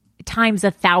 Times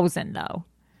 1,000, though.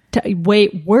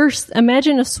 Wait, worse.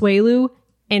 Imagine a Swaloo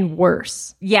and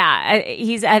worse. Yeah,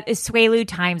 he's a Swaloo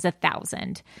times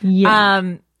 1,000.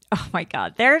 Yeah. Oh my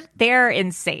God, they're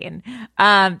insane.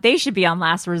 They should be on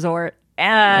Last Resort.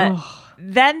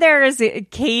 Then there's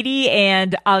Katie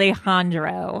and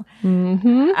Alejandro.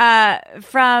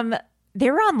 Mm-hmm.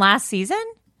 They were on last season.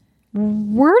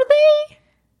 Were they?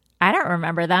 I don't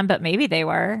remember them, but maybe they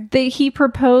were. He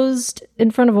proposed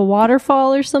in front of a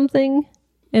waterfall or something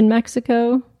in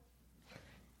Mexico.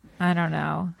 I don't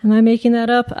know. Am I making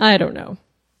that up? I don't know.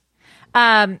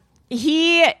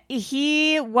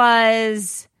 He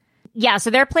was. Yeah,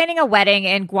 so they're planning a wedding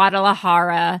in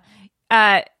Guadalajara.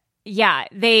 Yeah,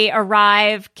 they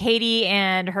arrive. Katie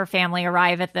and her family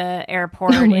arrive at the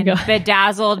airport in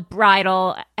bedazzled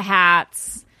bridal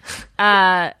hats.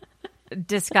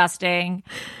 Disgusting.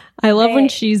 I love when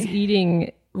she's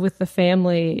eating with the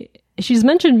family. She's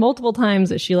mentioned multiple times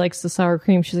that she likes the sour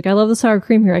cream. She's like, I love the sour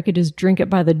cream here. I could just drink it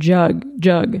by the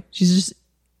jug. She's just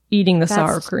eating the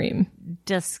sour cream.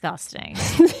 Disgusting.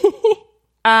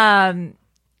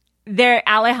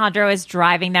 Alejandro is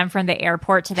driving them from the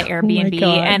airport to the Airbnb,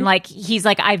 and like he's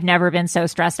like, I've never been so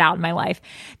stressed out in my life,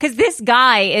 because this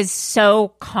guy is so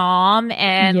calm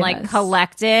and like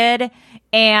collected,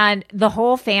 and the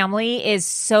whole family is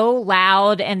so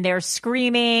loud and they're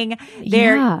screaming.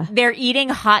 They're eating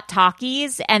hot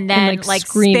Takis and then like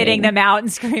spitting them out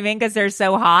and screaming because they're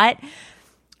so hot.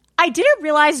 I didn't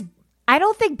realize. I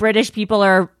don't think British people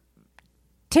are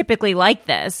typically like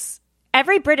this.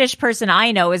 Every British person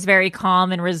I know is very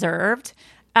calm and reserved.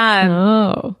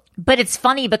 But it's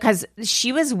funny because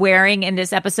she was wearing in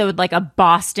this episode like a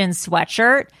Boston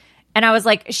sweatshirt. And I was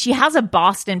like, she has a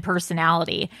Boston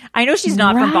personality. I know she's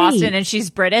not from Boston and she's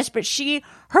British, but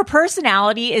her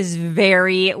personality is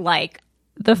very like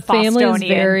the family is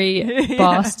very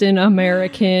Boston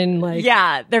American. Like,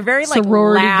 yeah, they're very like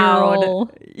sorority loud.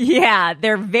 Girl. Yeah,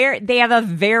 they have a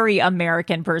very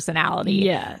American personality.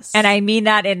 Yes. And I mean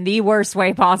that in the worst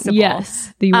way possible.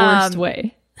 Yes, the worst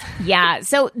way. Yeah.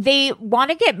 So they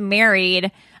want to get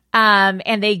married,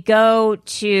 and they go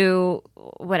to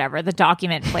whatever, the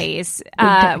document place,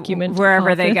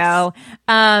 wherever they go.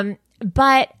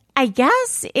 But I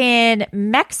guess in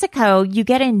Mexico, you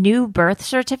get a new birth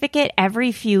certificate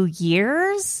every few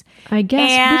years. I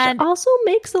guess, which also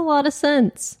makes a lot of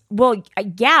sense. Well,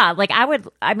 yeah, like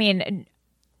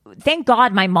thank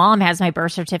God my mom has my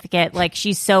birth certificate. Like,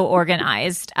 she's so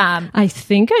organized. I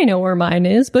think I know where mine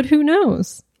is, but who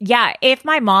knows? Yeah, if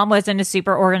my mom wasn't a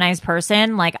super organized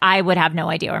person, like, I would have no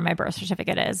idea where my birth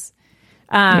certificate is.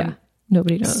 Yeah,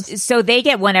 nobody knows. So they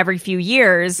get one every few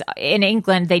years. In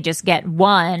England, they just get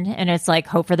one, and it's like,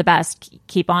 hope for the best,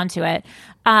 keep on to it.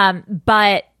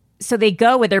 But so they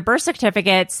go with their birth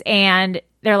certificates, and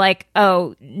they're like,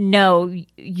 oh, no,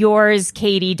 yours,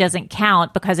 Katie, doesn't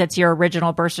count because it's your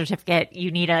original birth certificate. You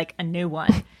need like a new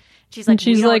one. She's like,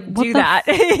 do that.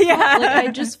 Yeah. Like, I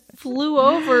just flew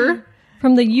over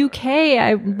from the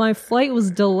UK. My flight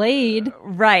was delayed.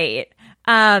 Right.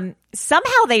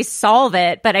 Somehow they solve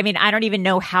it, but I mean, I don't even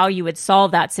know how you would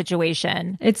solve that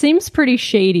situation. It seems pretty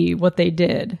shady what they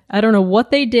did. I don't know what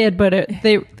they did, but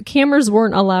the cameras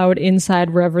weren't allowed inside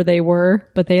wherever they were,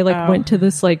 but they went to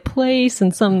this like place,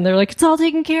 and they're like, it's all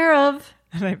taken care of.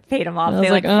 They paid them off. I was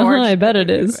like, I bet it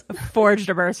is. Forged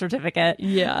a birth certificate.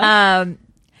 Yeah.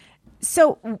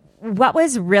 So what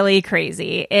was really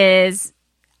crazy is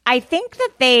I think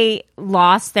that they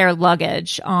lost their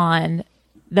luggage on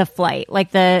the flight.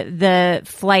 Like the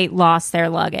flight lost their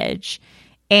luggage.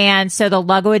 And so the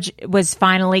luggage was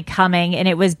finally coming, and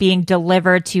it was being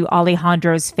delivered to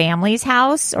Alejandro's family's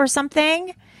house or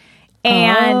something.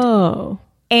 And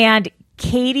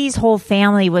Katie's whole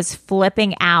family was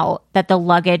flipping out that the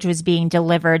luggage was being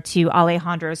delivered to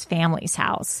Alejandro's family's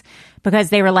house, because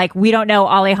they were like, we don't know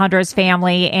Alejandro's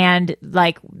family, and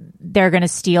like they're going to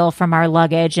steal from our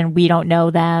luggage, and we don't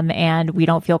know them, and we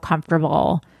don't feel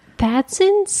comfortable. That's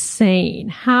insane.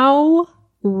 How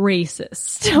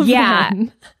racist of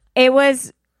them. It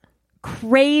was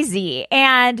crazy.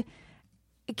 And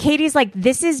Katie's like,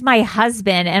 this is my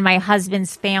husband and my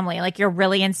husband's family. Like, you're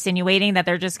really insinuating that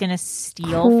they're just going to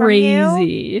steal from you?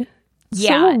 Crazy.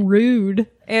 So rude.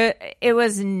 It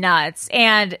was nuts.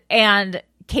 And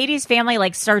Katie's family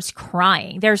like starts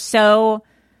crying. They're so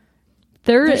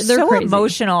crazy.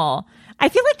 Emotional. I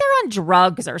feel like they're on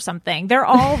drugs or something. They're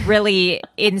all really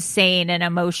insane and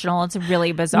emotional. It's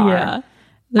really bizarre. Yeah.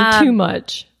 They're too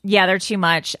much. Yeah, they're too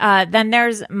much. Then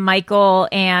there's Michael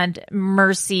and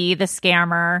Mercy, the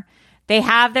scammer. They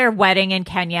have their wedding in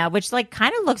Kenya, which like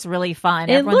kind of looks really fun.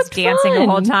 Everyone's dancing the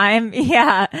whole time.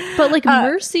 Yeah. But like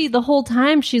Mercy, the whole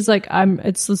time she's like,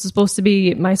 this is supposed to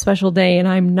be my special day and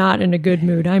I'm not in a good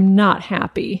mood. I'm not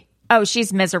happy. Oh,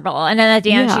 she's miserable. And then at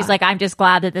the end, she's like, I'm just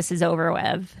glad that this is over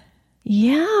with.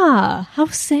 Yeah. How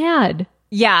sad.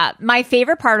 Yeah. My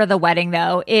favorite part of the wedding,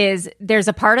 though, is there's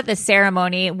a part of the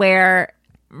ceremony where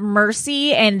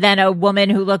Mercy and then a woman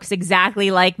who looks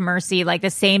exactly like Mercy, like the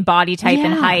same body type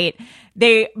and height,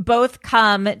 they both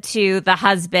come to the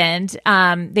husband.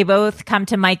 They both come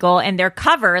to Michael and they're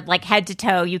covered like head to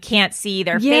toe. You can't see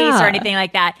their face or anything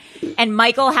like that. And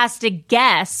Michael has to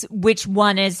guess which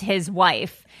one is his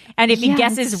wife. And if he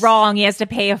guesses wrong, he has to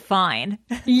pay a fine.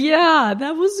 Yeah,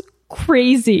 that was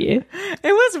crazy. It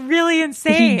was really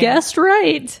insane. He guessed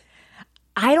right.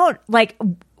 I don't like,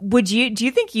 do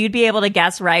you think you'd be able to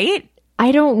guess right?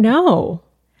 I don't know.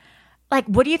 Like,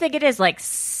 what do you think it is? Like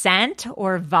scent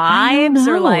or vibes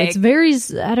or like? It's very,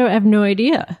 I have no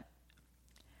idea.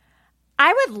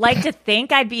 I would like to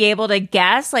think I'd be able to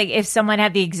guess. Like if someone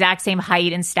had the exact same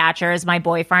height and stature as my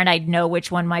boyfriend, I'd know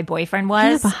which one my boyfriend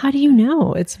was. Yeah, but how do you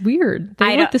know? It's weird.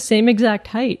 They look the same exact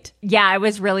height. Yeah, it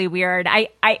was really weird.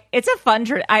 It's a fun,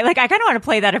 I kind of want to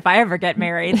play that if I ever get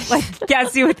married. Like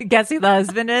guess who the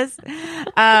husband is.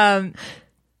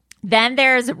 Then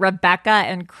there's Rebecca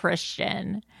and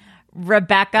Christian.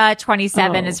 Rebecca,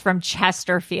 27, is from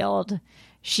Chesterfield.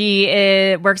 She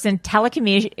works in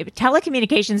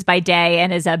telecommunications by day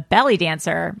and is a belly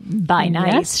dancer by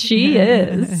night. Yes, she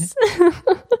is.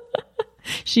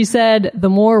 She said,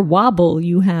 the more wobble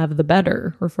you have, the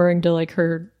better, referring to like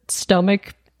her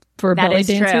stomach for a belly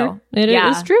dancer. True. It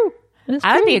is true.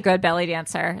 I would be a good belly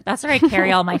dancer. That's where I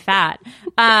carry all my fat.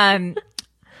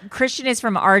 Christian is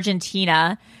from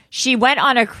Argentina. She went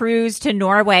on a cruise to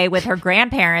Norway with her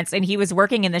grandparents, and he was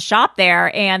working in the shop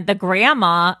there. And the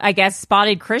grandma, I guess,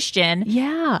 spotted Christian.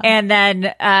 Yeah. And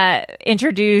then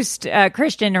introduced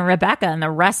Christian and Rebecca, and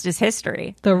the rest is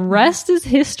history. The rest is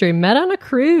history. Met on a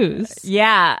cruise.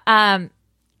 Yeah.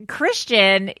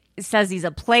 Christian says he's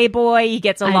a playboy. He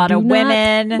gets a lot of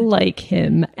women. Not like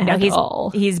him at all.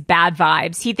 He's bad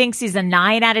vibes. He thinks he's a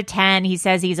 9 out of 10. He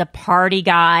says he's a party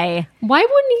guy. Why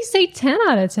wouldn't he say 10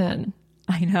 out of 10?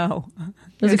 I know.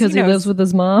 Is it because he lives with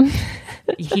his mom?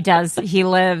 He does. He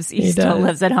still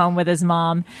lives at home with his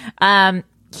mom.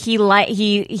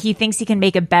 He thinks he can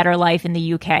make a better life in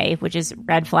the UK, which is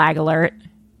red flag alert.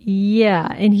 Yeah,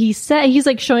 and he's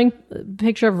like showing a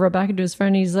picture of Rebecca to his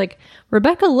friend. He's like,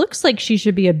 Rebecca looks like she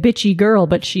should be a bitchy girl,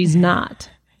 but she's not.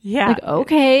 Yeah. Like,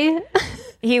 okay.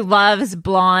 He loves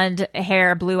blonde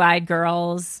hair, blue-eyed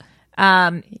girls.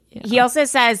 He also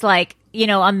says like, you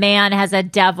know, a man has a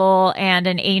devil and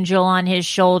an angel on his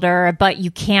shoulder, but you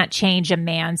can't change a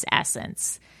man's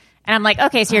essence. And I'm like,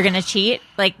 okay, so you're going to cheat?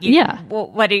 Like,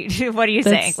 well, what are you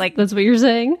saying? Like, that's what you're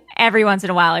saying? Every once in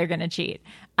a while, you're going to cheat.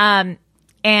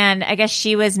 And I guess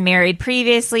she was married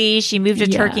previously. She moved to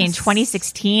Turkey in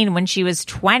 2016 when she was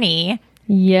 20.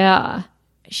 Yeah.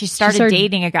 She started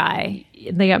dating a guy.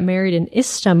 They got married in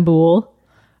Istanbul.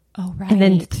 Oh, right. And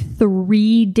then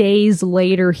 3 days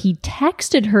later, he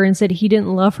texted her and said he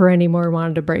didn't love her anymore,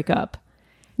 wanted to break up.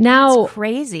 Now, that's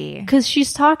crazy. Because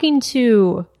she's talking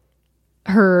to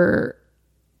her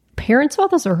parents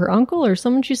about this, or her uncle, or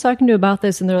someone she's talking to about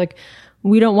this, and they're like,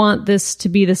 we don't want this to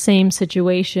be the same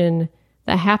situation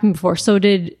that happened before. So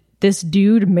did this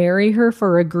dude marry her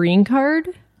for a green card?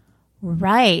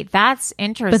 Right. That's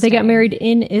interesting. But they got married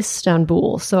in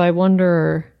Istanbul. So I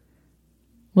wonder,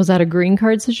 was that a green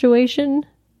card situation?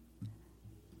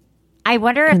 I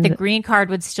wonder if the green card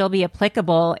would still be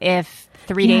applicable if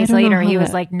 3 days later he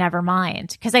was like, never mind.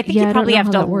 Because I think he'd probably have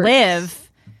to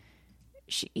live.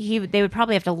 They would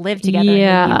probably have to live together in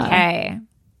the UK.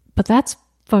 But that's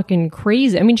fucking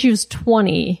crazy. I mean, she was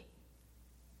 20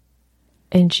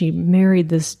 and she married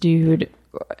this dude.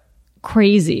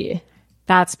 Crazy.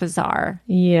 That's bizarre.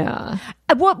 Yeah.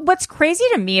 What's crazy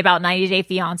to me about 90 Day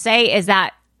Fiancé is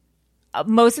that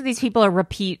most of these people are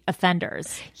repeat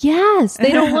offenders. Yes,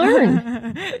 they don't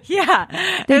learn.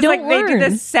 Yeah. They don't learn. They do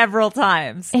this several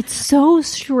times. It's so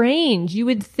strange. You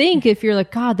would think if you're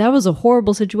like, God, that was a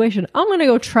horrible situation, I'm going to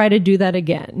go try to do that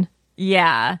again.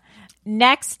 Yeah.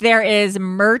 Next, there is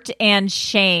Mert and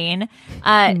Shane.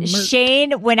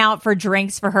 Shane went out for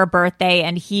drinks for her birthday,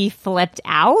 and he flipped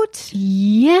out.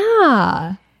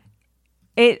 Yeah.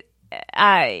 Crazy.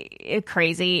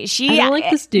 I don't like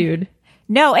this dude.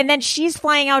 No, and then she's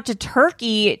flying out to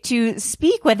Turkey to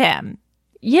speak with him.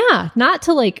 Yeah, not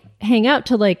to like hang out,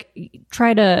 to like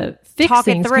try to fix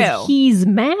things because he's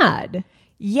mad.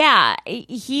 Yeah,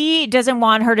 he doesn't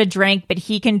want her to drink, but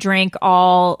he can drink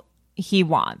all he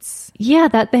wants. Yeah,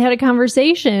 that they had a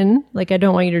conversation. Like, I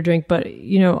don't want you to drink, but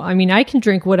I can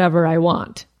drink whatever I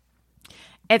want.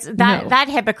 It's that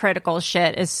hypocritical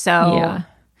shit is so. Yeah.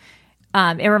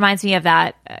 It reminds me of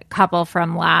that couple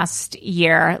from last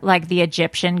year, like the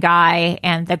Egyptian guy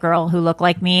and the girl who looked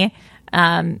like me,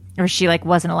 or she like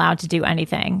wasn't allowed to do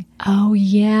anything. Oh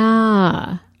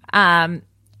yeah.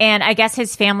 And I guess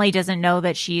his family doesn't know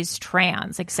that she's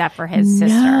trans, except for his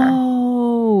sister.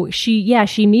 No,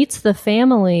 she meets the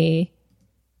family,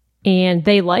 and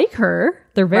they like her.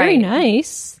 They're very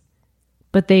nice,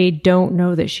 but they don't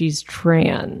know that she's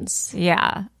trans.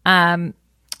 Yeah.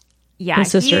 Yeah,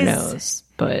 his sister knows,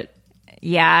 but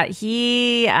yeah,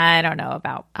 I don't know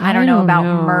about Mert. I don't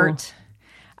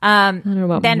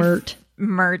know about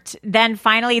Mert. Then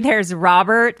finally, there's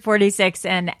Robert, 46,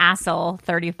 and Assel,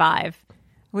 35.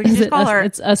 We can just call her.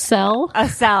 It's Assel.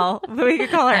 Assel. We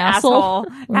could call her asshole.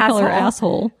 We call her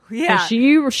asshole. Yeah,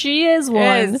 she is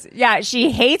one. Yeah, she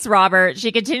hates Robert.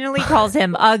 She continually calls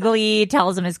him ugly.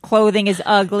 Tells him his clothing is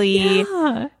ugly.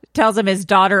 Yeah. Tells him his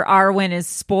daughter Arwen is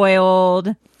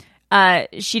spoiled.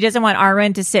 She doesn't want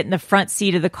Arwen to sit in the front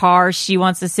seat of the car. She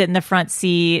wants to sit in the front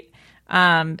seat.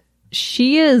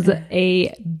 She is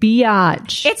a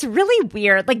biatch. It's really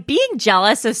weird. Like, being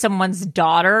jealous of someone's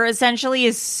daughter essentially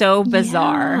is so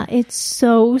bizarre. Yeah, it's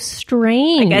so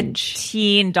strange. Like a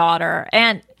teen daughter.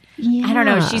 And I don't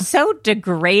know. She's so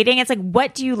degrading. It's like,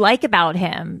 what do you like about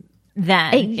him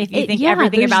then? If you think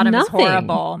everything about him is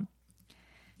horrible.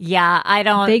 Yeah, I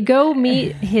don't. They go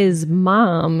meet his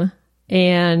mom,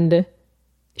 and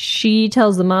she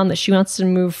tells the mom that she wants to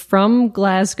move from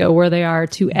Glasgow, where they are,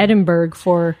 to Edinburgh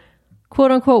for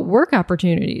quote-unquote work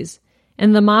opportunities.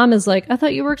 And the mom is like, I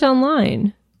thought you worked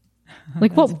online.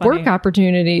 Like, what funny. Work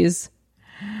opportunities?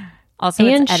 Also,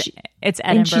 and it's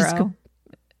Edinburgh.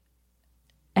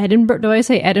 Edinburgh? Do I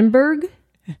say Edinburgh?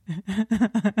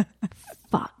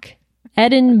 Fuck.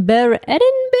 Edinburgh.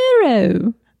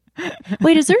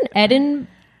 Wait, is there an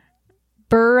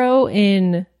Edinburgh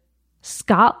in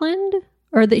Scotland?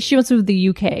 Or that she wants to move to the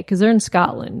UK because they're in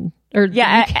Scotland. Or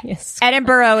yeah,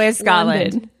 Edinburgh is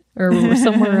Scotland. London, or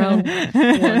somewhere around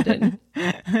London.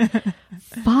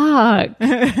 Fuck.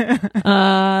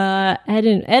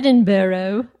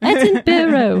 Edinburgh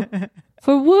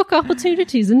for work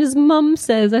opportunities. And his mum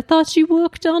says, I thought you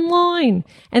worked online.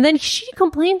 And then she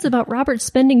complains about Robert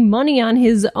spending money on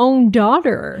his own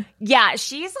daughter. Yeah,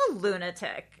 she's a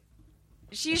lunatic.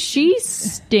 She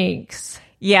stinks.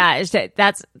 Yeah,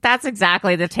 that's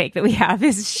exactly the take that we have.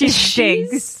 Is she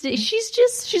stinks?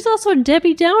 She's also a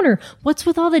Debbie Downer. What's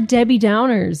with all the Debbie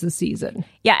Downers this season?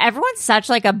 Yeah, everyone's such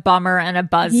like a bummer and a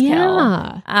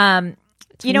buzzkill. Yeah.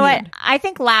 You know what? I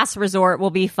think Last Resort will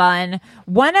be fun.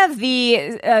 One of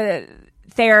the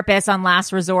therapists on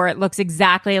Last Resort looks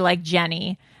exactly like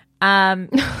Jenny.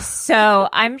 So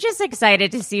I'm just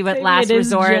excited to see what Last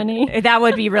Resort. Jenny. That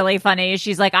would be really funny.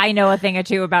 She's like, I know a thing or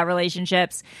two about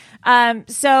relationships.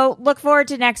 So look forward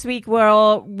to next week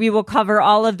where we will cover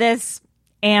all of this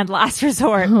and Last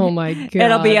Resort. Oh my God.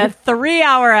 It'll be a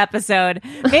 3-hour episode.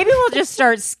 Maybe we'll just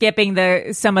start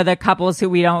skipping some of the couples who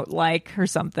we don't like or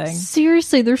something.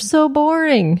 Seriously, they're so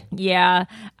boring. Yeah.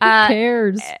 Who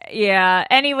cares? Yeah.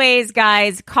 Anyways,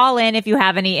 guys, call in if you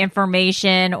have any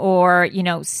information or,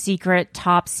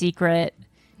 top secret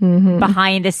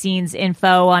behind the scenes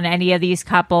info on any of these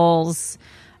couples,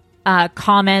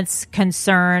 comments,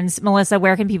 concerns. Melissa,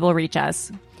 where can people reach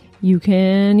us? You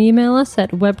can email us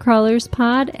at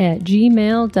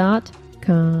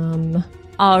webcrawlerspod@gmail.com.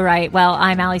 All right. Well,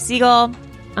 I'm Allie Siegel.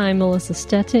 I'm Melissa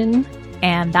Stettin.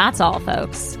 And that's all,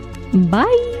 folks. Bye.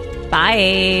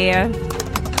 Bye.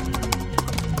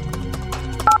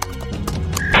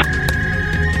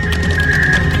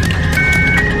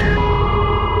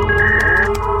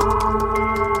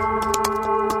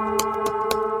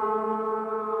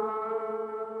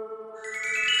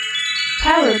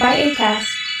 Powered by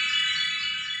Acast.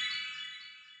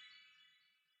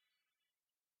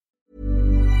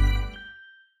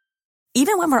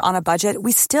 Even when we're on a budget,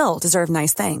 we still deserve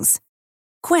nice things.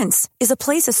 Quince is a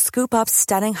place to scoop up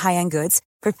stunning high-end goods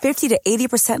for 50 to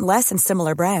 80% less than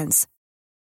similar brands.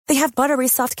 They have buttery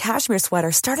soft cashmere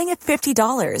sweaters starting at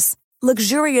 $50,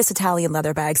 luxurious Italian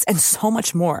leather bags, and so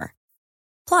much more.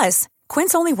 Plus,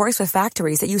 Quince only works with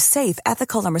factories that use safe,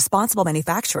 ethical, and responsible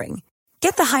manufacturing.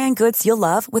 Get the high-end goods you'll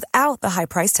love without the high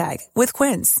price tag with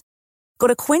Quince. Go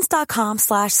to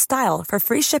quince.com/style for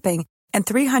free shipping and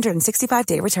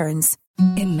 365-day returns.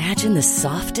 Imagine the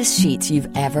softest sheets you've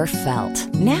ever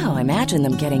felt. Now imagine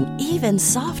them getting even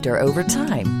softer over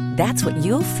time. That's what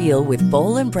you'll feel with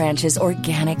Boll & Branch's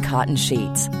organic cotton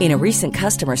sheets. In a recent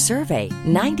customer survey,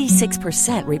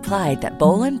 96% replied that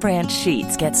Boll & Branch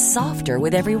sheets get softer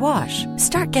with every wash.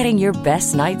 Start getting your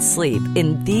best night's sleep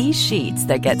in these sheets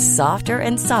that get softer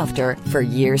and softer for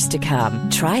years to come.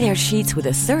 Try their sheets with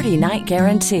a 30-night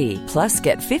guarantee. Plus,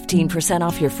 get 15%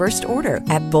 off your first order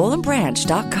at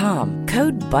bollandbranch.com.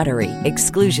 Code BUTTERY.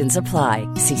 Exclusions apply.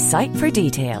 See site for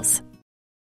details.